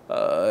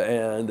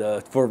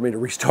 and for me to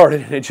restart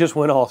it, and it just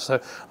went off.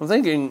 So I'm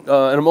thinking, and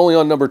I'm only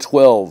on number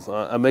 12.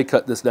 I may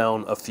cut this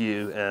down a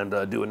few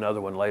and do another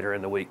one later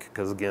in the week,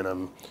 because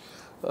again,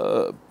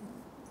 I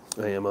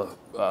am a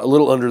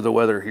little under the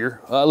weather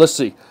here. Let's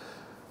see.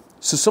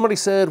 So somebody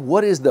said,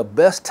 what is the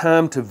best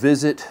time to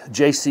visit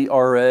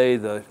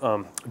JCRA,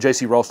 the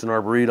J.C. Ralston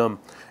Arboretum,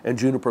 and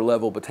Juniper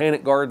Level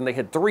Botanic Garden? They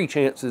had 3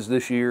 chances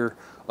this year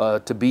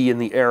to be in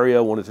the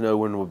area. Wanted to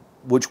know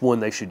which one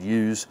they should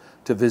use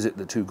to visit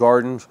the 2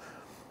 gardens.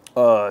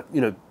 The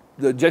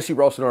J.C.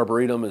 Ralston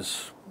Arboretum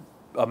is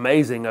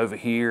amazing over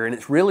here, and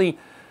it's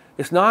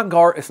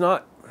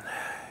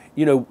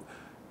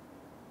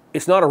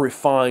not a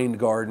refined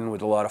garden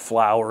with a lot of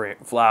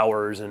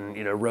flowers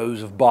and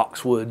rows of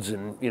boxwoods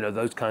and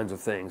those kinds of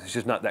things. It's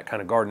just not that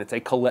kind of garden. It's a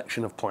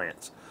collection of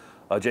plants.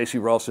 J.C.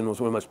 Ralston was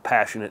one of the most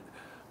passionate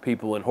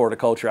people in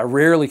horticulture. I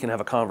rarely can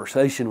have a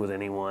conversation with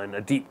anyone,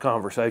 a deep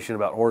conversation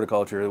about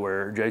horticulture,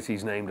 where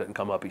J.C.'s name doesn't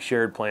come up. He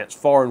shared plants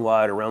far and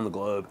wide around the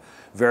globe.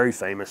 Very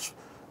famous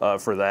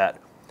for that.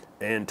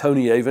 And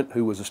Tony Avent,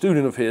 who was a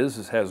student of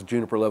his, has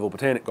Juniper Level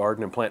Botanic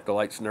Garden and Plant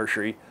Delights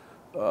Nursery.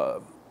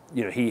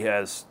 He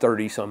has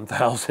 30-some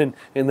thousand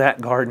in that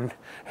garden,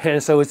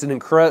 and so it's an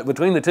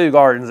between the 2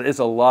 gardens, it's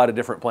a lot of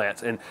different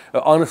plants, and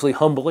honestly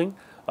humbling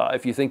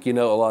if you think you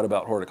know a lot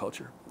about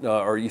horticulture,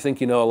 or you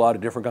think you know a lot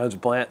of different kinds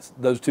of plants,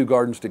 those two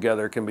gardens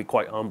together can be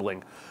quite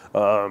humbling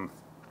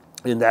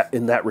in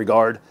that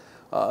regard.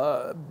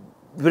 But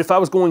if I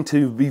was going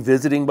to be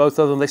visiting both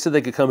of them, they said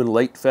they could come in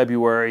late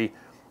February,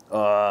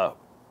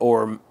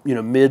 or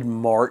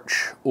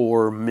mid-March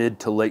or mid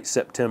to late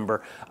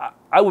September.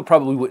 I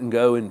wouldn't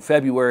go in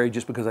February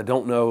just because I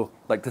don't know,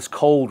 like this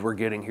cold we're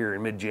getting here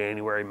in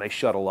mid-January may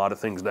shut a lot of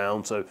things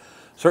down. So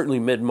certainly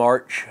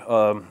mid-March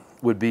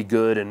would be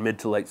good, and mid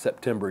to late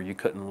September you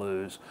couldn't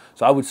lose.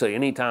 So I would say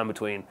anytime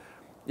between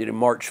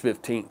March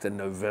 15th and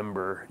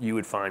November, you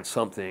would find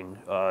something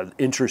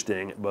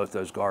interesting at both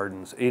those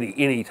gardens.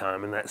 Any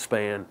time in that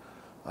span,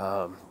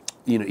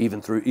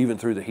 even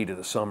through the heat of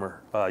the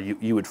summer,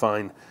 you would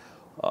find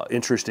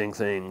interesting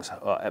things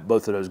at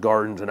both of those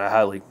gardens, and I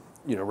highly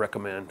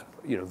recommend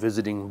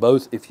visiting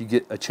both if you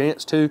get a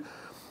chance to.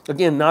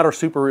 Again, not our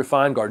super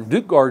refined garden.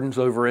 Duke Gardens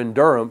over in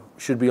Durham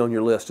should be on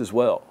your list as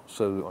well.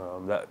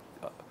 So that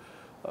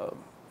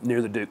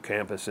near the Duke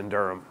campus in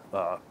Durham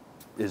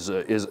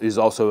is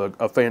also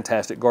a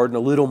fantastic garden, a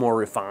little more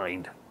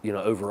refined,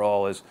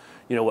 overall. As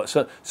what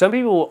some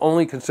people will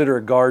only consider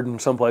a garden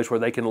someplace where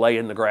they can lay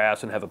in the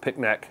grass and have a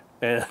picnic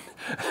and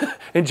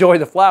enjoy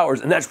the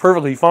flowers, and that's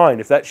perfectly fine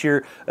if that's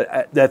your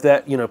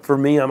for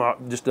me,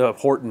 I'm just a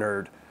hort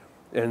nerd.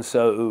 And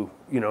so,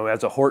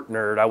 as a hort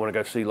nerd, I want to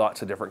go see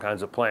lots of different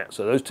kinds of plants.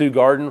 So those two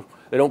gardens,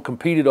 they don't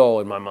compete at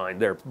all in my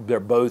mind.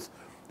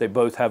 They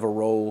both have a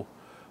role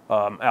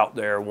out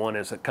there. One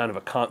is a kind of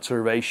a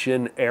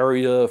conservation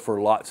area for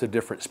lots of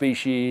different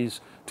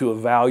species to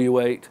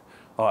evaluate,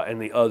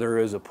 and the other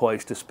is a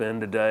place to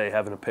spend a day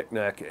having a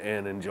picnic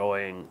and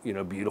enjoying,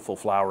 beautiful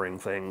flowering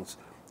things,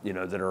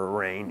 that are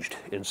arranged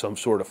in some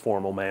sort of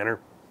formal manner.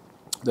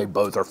 They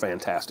both are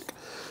fantastic.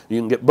 You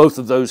can get both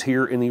of those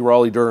here in the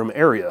Raleigh-Durham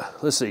area.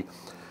 Let's see.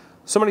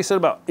 Somebody said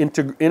about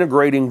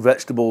integrating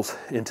vegetables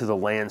into the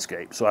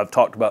landscape. So I've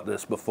talked about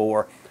this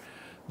before.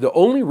 The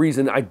only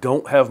reason I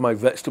don't have my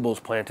vegetables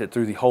planted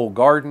through the whole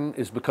garden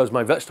is because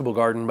my vegetable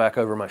garden back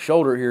over my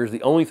shoulder here is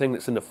the only thing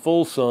that's in the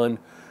full sun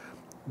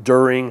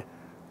during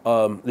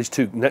these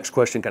two. Next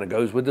question kind of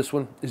goes with this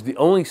one. Is the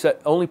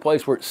only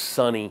place where it's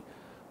sunny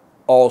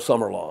all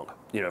summer long.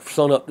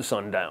 Sun up to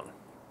sundown.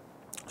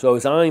 So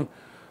as I'm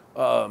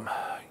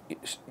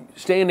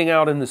standing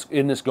out in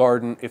this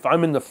garden, if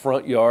I'm in the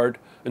front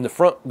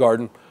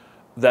garden,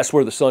 that's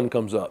where the sun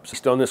comes up.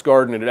 So on this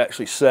garden, and it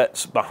actually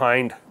sets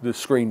behind the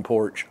screen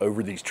porch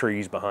over these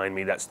trees behind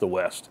me. That's the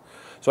west.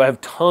 So I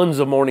have tons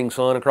of morning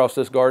sun across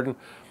this garden,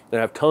 and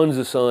I have tons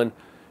of sun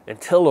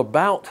until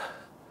about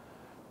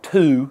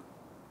 2.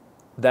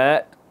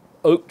 That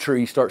oak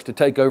tree starts to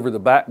take over the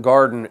back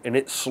garden, and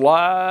it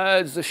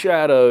slides the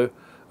shadow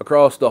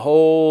across the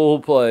whole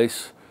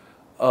place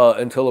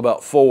until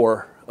about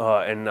 4,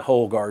 and the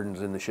whole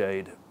garden's in the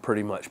shade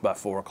pretty much by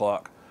 4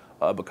 o'clock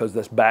because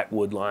this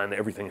backwood line,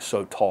 everything is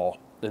so tall,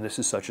 and this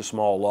is such a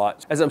small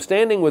lot. As I'm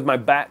standing with my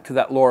back to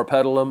that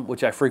loropetalum,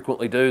 which I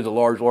frequently do, the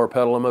large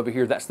loropetalum over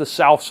here, that's the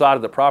south side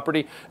of the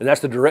property, and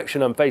that's the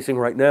direction I'm facing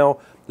right now.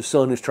 The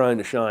sun is trying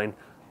to shine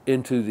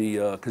into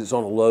the, because it's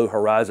on a low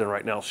horizon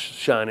right now,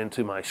 shine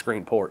into my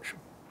screen porch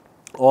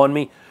on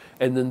me.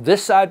 And then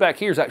this side back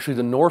here is actually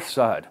the north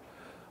side.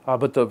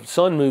 But the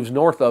sun moves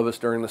north of us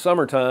during the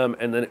summertime,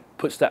 and then it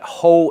puts that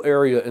whole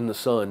area in the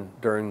sun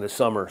during the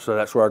summer. So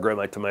that's where I grow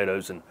my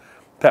tomatoes and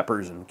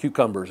peppers and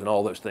cucumbers and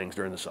all those things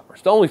during the summer.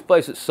 It's the only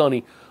place that's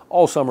sunny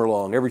all summer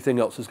long. Everything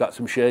else has got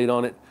some shade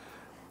on it.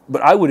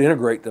 But I would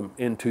integrate them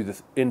into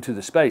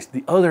the space.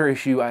 The other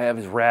issue I have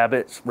is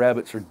rabbits.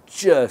 Rabbits are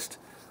just,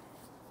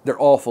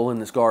 they're awful in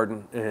this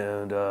garden.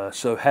 And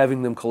so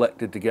having them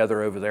collected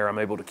together over there, I'm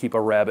able to keep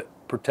a rabbit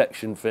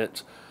protection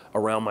fence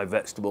around my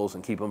vegetables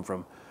and keep them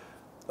from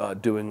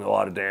doing a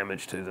lot of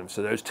damage to them.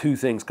 So those two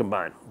things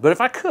combined. But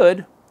if I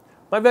could,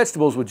 my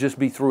vegetables would just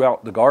be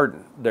throughout the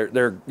garden.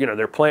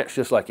 They're plants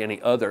just like any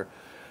other.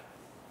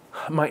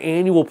 My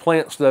annual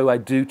plants, though, I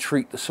do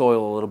treat the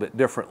soil a little bit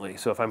differently.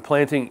 So if I'm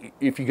planting,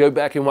 if you go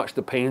back and watch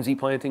the pansy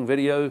planting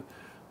videos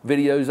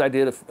I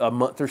did a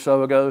month or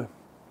so ago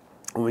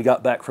when we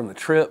got back from the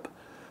trip,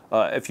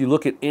 if you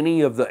look at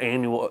any of the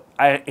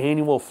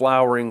annual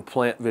flowering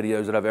plant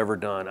videos that I've ever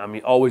done,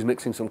 I'm always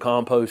mixing some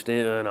compost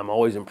in. I'm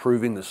always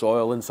improving the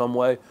soil in some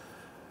way.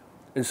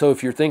 And so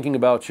if you're thinking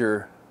about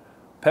your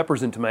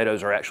peppers and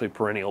tomatoes are actually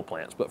perennial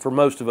plants, but for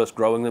most of us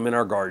growing them in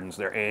our gardens,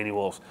 they're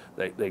annuals.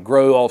 They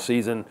grow all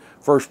season.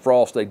 First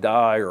frost, they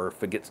die, or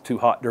if it gets too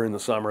hot during the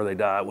summer, they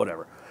die,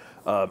 whatever.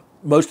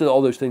 Most of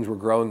all those things, we're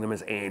growing them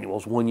as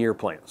annuals, one-year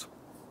plants,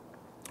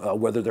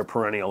 whether they're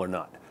perennial or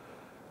not.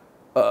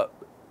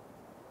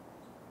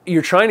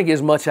 You're trying to get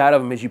as much out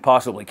of them as you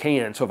possibly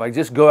can. So if I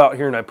just go out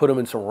here and I put them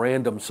in some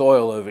random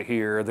soil over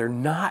here, they're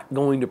not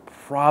going to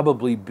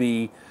probably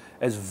be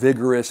as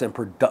vigorous and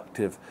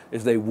productive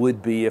as they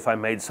would be if I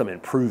made some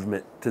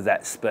improvement to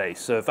that space.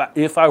 So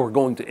if I were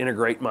going to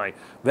integrate my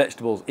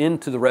vegetables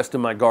into the rest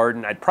of my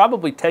garden, I'd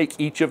probably take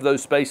each of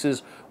those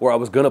spaces where I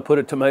was going to put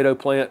a tomato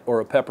plant or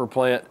a pepper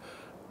plant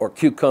or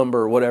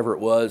cucumber or whatever it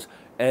was,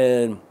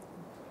 and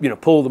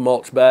pull the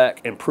mulch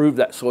back, improve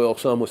that soil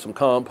some with some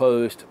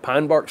compost,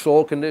 pine bark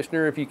soil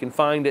conditioner if you can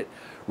find it.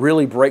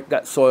 Really break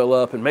that soil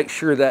up and make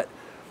sure that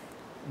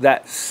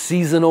that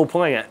seasonal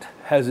plant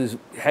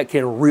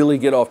can really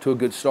get off to a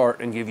good start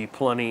and give you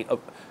plenty of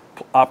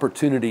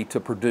opportunity to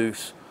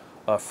produce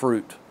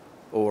fruit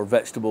or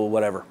vegetable,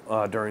 whatever,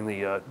 during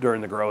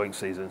the growing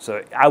season.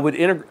 So I would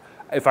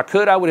if I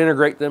could, I would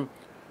integrate them.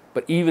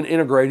 But even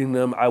integrating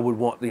them, I would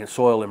want the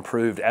soil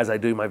improved as I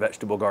do my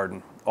vegetable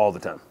garden all the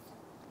time.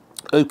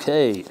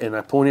 Okay, and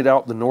I pointed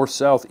out the north,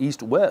 south,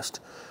 east, west.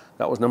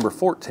 That was number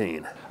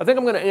 14. I think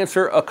I'm going to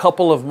answer a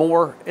couple of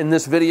more in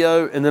this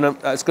video, and then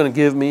it's going to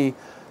give me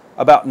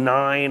about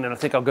 9, and I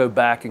think I'll go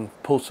back and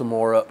pull some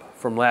more up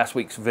from last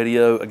week's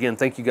video. Again,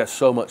 thank you guys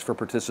so much for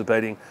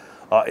participating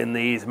in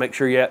these. Make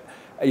sure you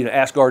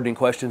ask gardening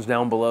questions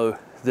down below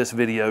this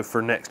video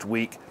for next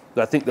week.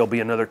 I think there'll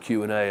be another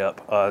Q&A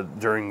up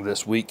during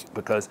this week,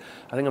 because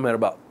I think I'm at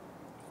about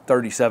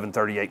 37,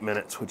 38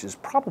 minutes, which is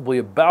probably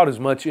about as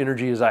much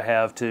energy as I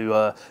have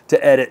to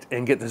edit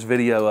and get this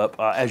video up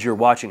as you're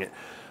watching it.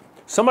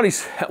 Somebody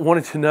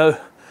wanted to know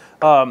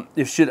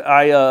should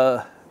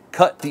I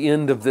cut the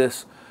end of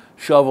this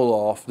shovel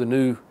off, the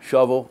new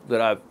shovel that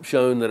I've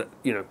shown that,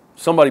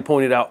 somebody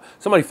pointed out,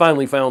 somebody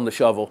finally found the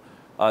shovel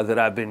that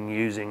I've been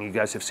using, you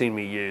guys have seen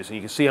me use, and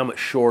you can see how much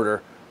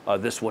shorter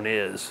this one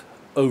is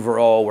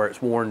overall where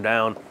it's worn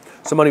down.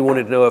 Somebody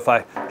wanted to know if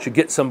I should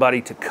get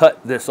somebody to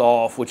cut this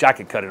off, which I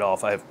could cut it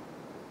off. I have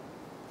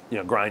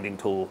a grinding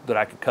tool that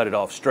I could cut it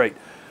off straight.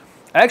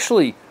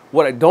 Actually,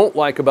 what I don't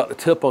like about the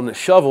tip on the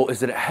shovel is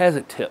that it has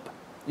a tip.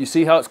 You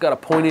see how it's got a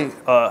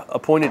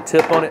pointed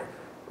tip on it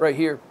right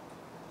here?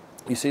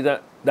 You see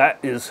that?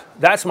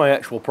 That's my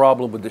actual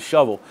problem with the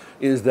shovel,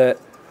 is that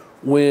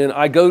when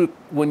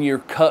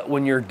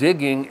you're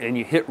digging and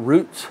you hit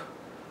roots,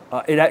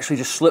 it actually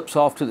just slips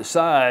off to the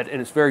side,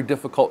 and it's very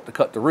difficult to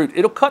cut the root.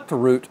 It'll cut the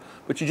root,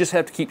 but you just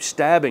have to keep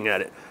stabbing at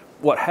it.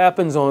 What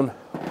happens on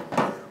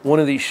one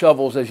of these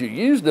shovels, as you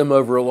use them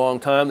over a long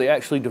time, they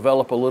actually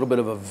develop a little bit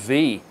of a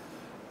V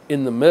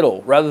in the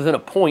middle. Rather than a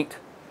point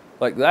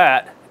like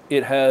that,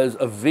 it has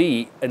a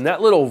V, and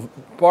that little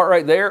part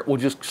right there will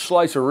just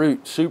slice a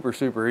root super,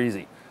 super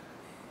easy.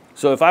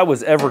 So if I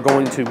was ever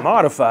going to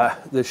modify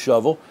this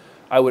shovel,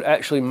 I would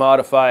actually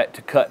modify it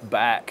to cut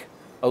back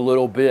a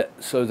little bit,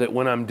 so that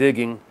when I'm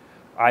digging,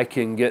 I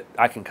can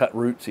cut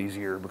roots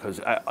easier,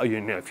 because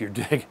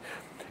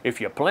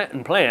if you're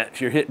planting plants,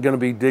 you're going to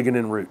be digging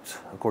in roots.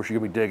 Of course, you're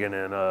going to be digging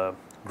in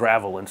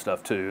gravel and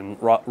stuff too, and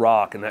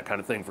rock and that kind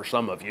of thing for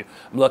some of you.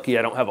 I'm lucky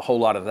I don't have a whole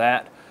lot of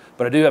that,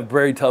 but I do have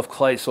very tough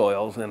clay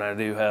soils, and I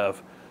do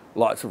have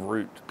lots of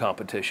root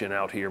competition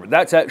out here. But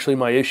that's actually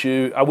my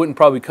issue. I wouldn't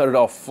probably cut it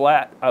off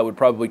flat. I would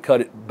probably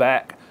cut it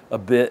back a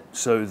bit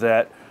so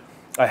that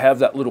I have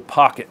that little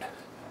pocket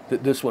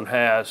that this one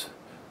has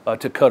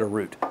to cut a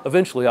root.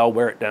 Eventually I'll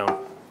wear it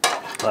down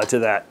to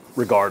that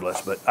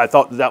regardless, but I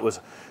thought that was,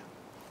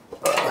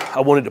 I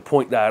wanted to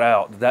point that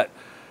out, that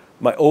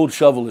my old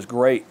shovel is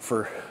great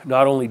for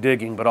not only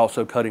digging but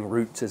also cutting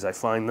roots as I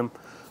find them,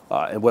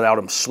 and without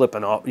them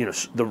slipping off,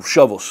 the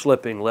shovel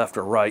slipping left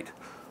or right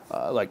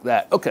like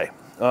that. Okay,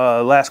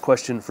 last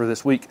question for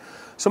this week.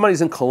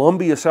 Somebody's in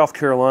Columbia, South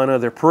Carolina.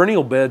 Their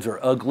perennial beds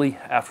are ugly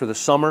after the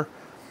summer.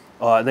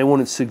 They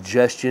wanted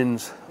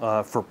suggestions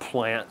for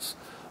plants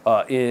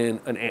in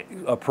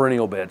a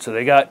perennial bed. So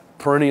they got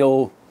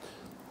perennial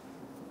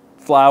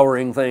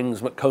flowering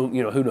things, but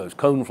who knows,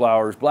 cone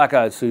flowers,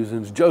 black-eyed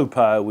Susans, Joe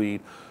Pye weed,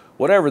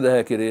 whatever the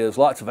heck it is.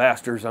 Lots of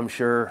asters, I'm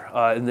sure,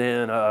 and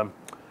then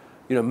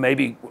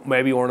maybe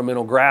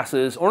ornamental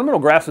grasses.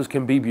 Ornamental grasses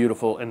can be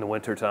beautiful in the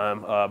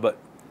wintertime, but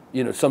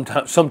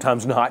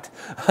sometimes not.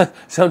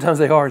 Sometimes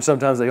they are, and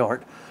sometimes they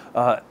aren't.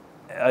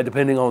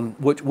 Depending on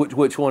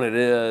which one it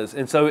is.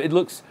 And so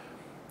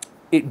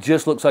it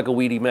just looks like a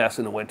weedy mess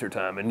in the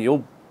wintertime. And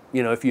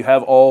if you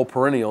have all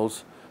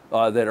perennials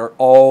that are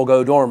all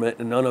go dormant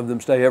and none of them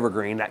stay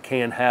evergreen, that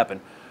can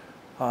happen.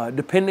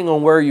 Depending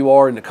on where you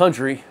are in the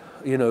country,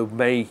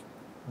 may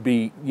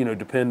be,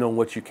 depend on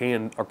what you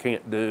can or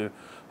can't do.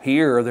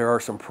 Here, there are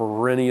some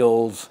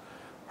perennials,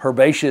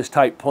 herbaceous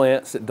type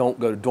plants that don't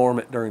go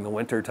dormant during the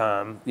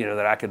wintertime,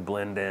 that I could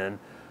blend in.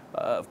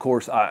 Of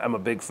course, I'm a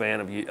big fan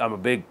of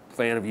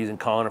using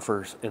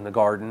conifers in the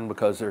garden,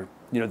 because they're,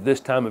 this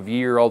time of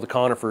year, all the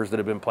conifers that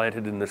have been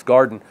planted in this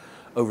garden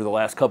over the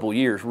last couple of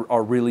years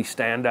are really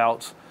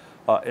standouts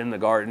in the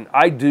garden.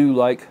 I do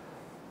like,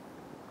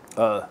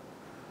 for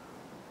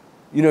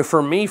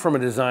me, from a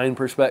design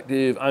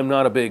perspective, I'm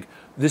not a big,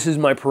 this is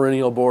my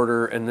perennial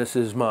border, and this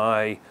is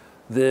my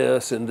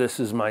this, and this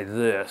is my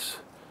this.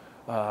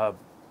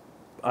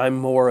 I'm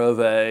more of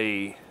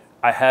I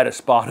had a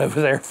spot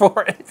over there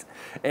for it,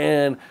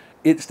 and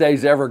it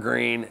stays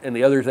evergreen, and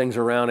the other things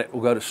around it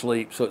will go to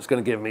sleep, so it's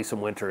going to give me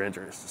some winter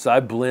interest. So I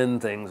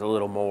blend things a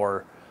little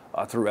more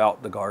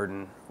throughout the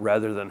garden,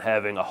 rather than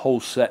having a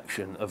whole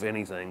section of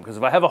anything. Because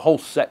if I have a whole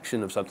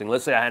section of something,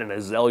 let's say I had an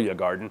azalea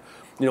garden,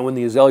 when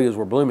the azaleas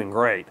were blooming,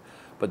 great,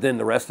 but then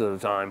the rest of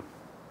the time,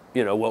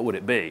 what would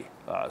it be?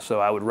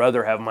 So I would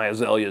rather have my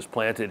azaleas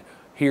planted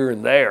here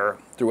and there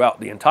throughout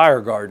the entire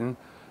garden,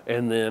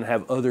 and then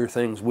have other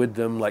things with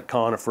them like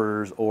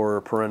conifers or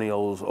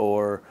perennials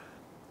or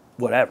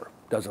whatever.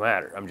 Doesn't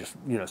matter. I'm just,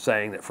 you know,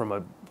 saying that from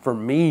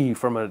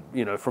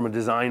a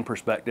design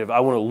perspective, I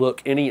want to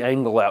look any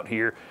angle out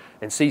here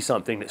and see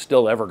something that's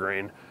still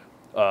evergreen.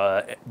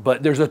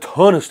 But there's a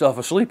ton of stuff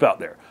asleep out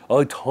there,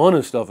 a ton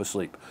of stuff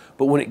asleep.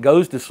 But when it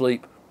goes to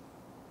sleep,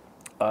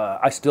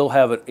 I still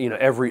have it, you know,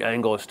 every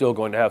angle is still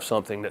going to have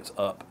something that's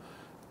up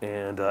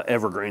and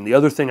evergreen. The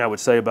other thing I would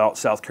say about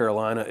South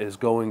Carolina is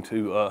going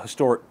to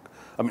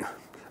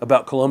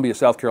about Columbia,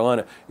 South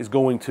Carolina, is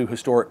going to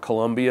historic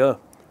Columbia.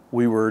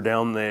 We were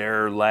down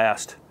there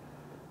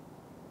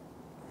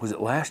was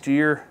it last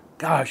year?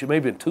 Gosh, it may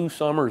have been 2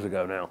 summers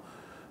ago now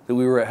that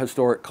we were at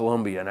historic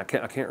Columbia, and I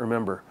can't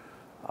remember.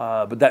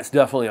 But that's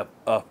definitely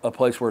a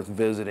place worth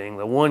visiting.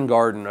 The one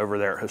garden over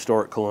there at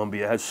historic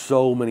Columbia has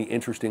so many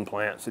interesting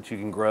plants that you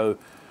can grow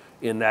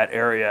in that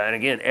area. And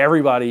again,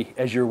 everybody,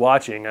 as you're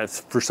watching,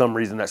 for some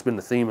reason that's been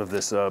the theme of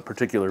this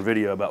particular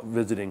video about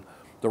visiting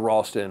the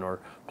Ralston or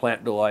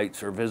Plant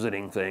Delights or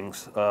visiting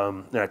things.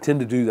 And I tend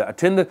to do that. I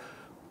tend to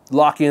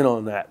lock in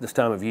on that this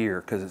time of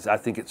year because I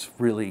think it's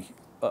really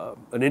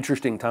an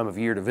interesting time of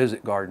year to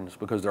visit gardens,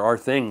 because there are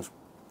things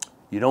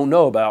you don't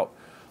know about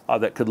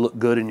that could look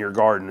good in your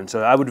garden. And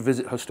so I would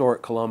visit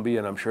historic Columbia,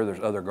 and I'm sure there's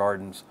other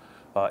gardens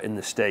in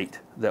the state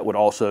that would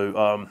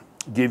also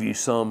give you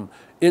some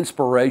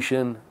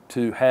inspiration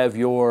to have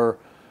your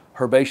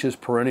herbaceous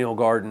perennial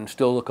garden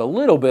still look a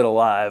little bit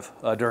alive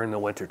during the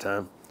winter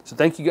time. So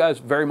thank you guys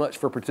very much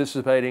for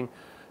participating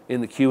in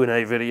the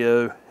Q&A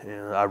video,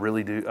 and I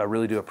really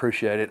do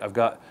appreciate it. I've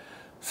got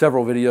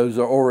several videos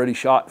are already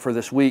shot for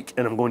this week,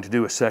 and I'm going to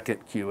do a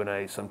second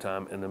Q&A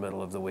sometime in the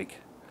middle of the week.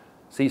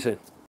 See you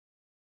soon.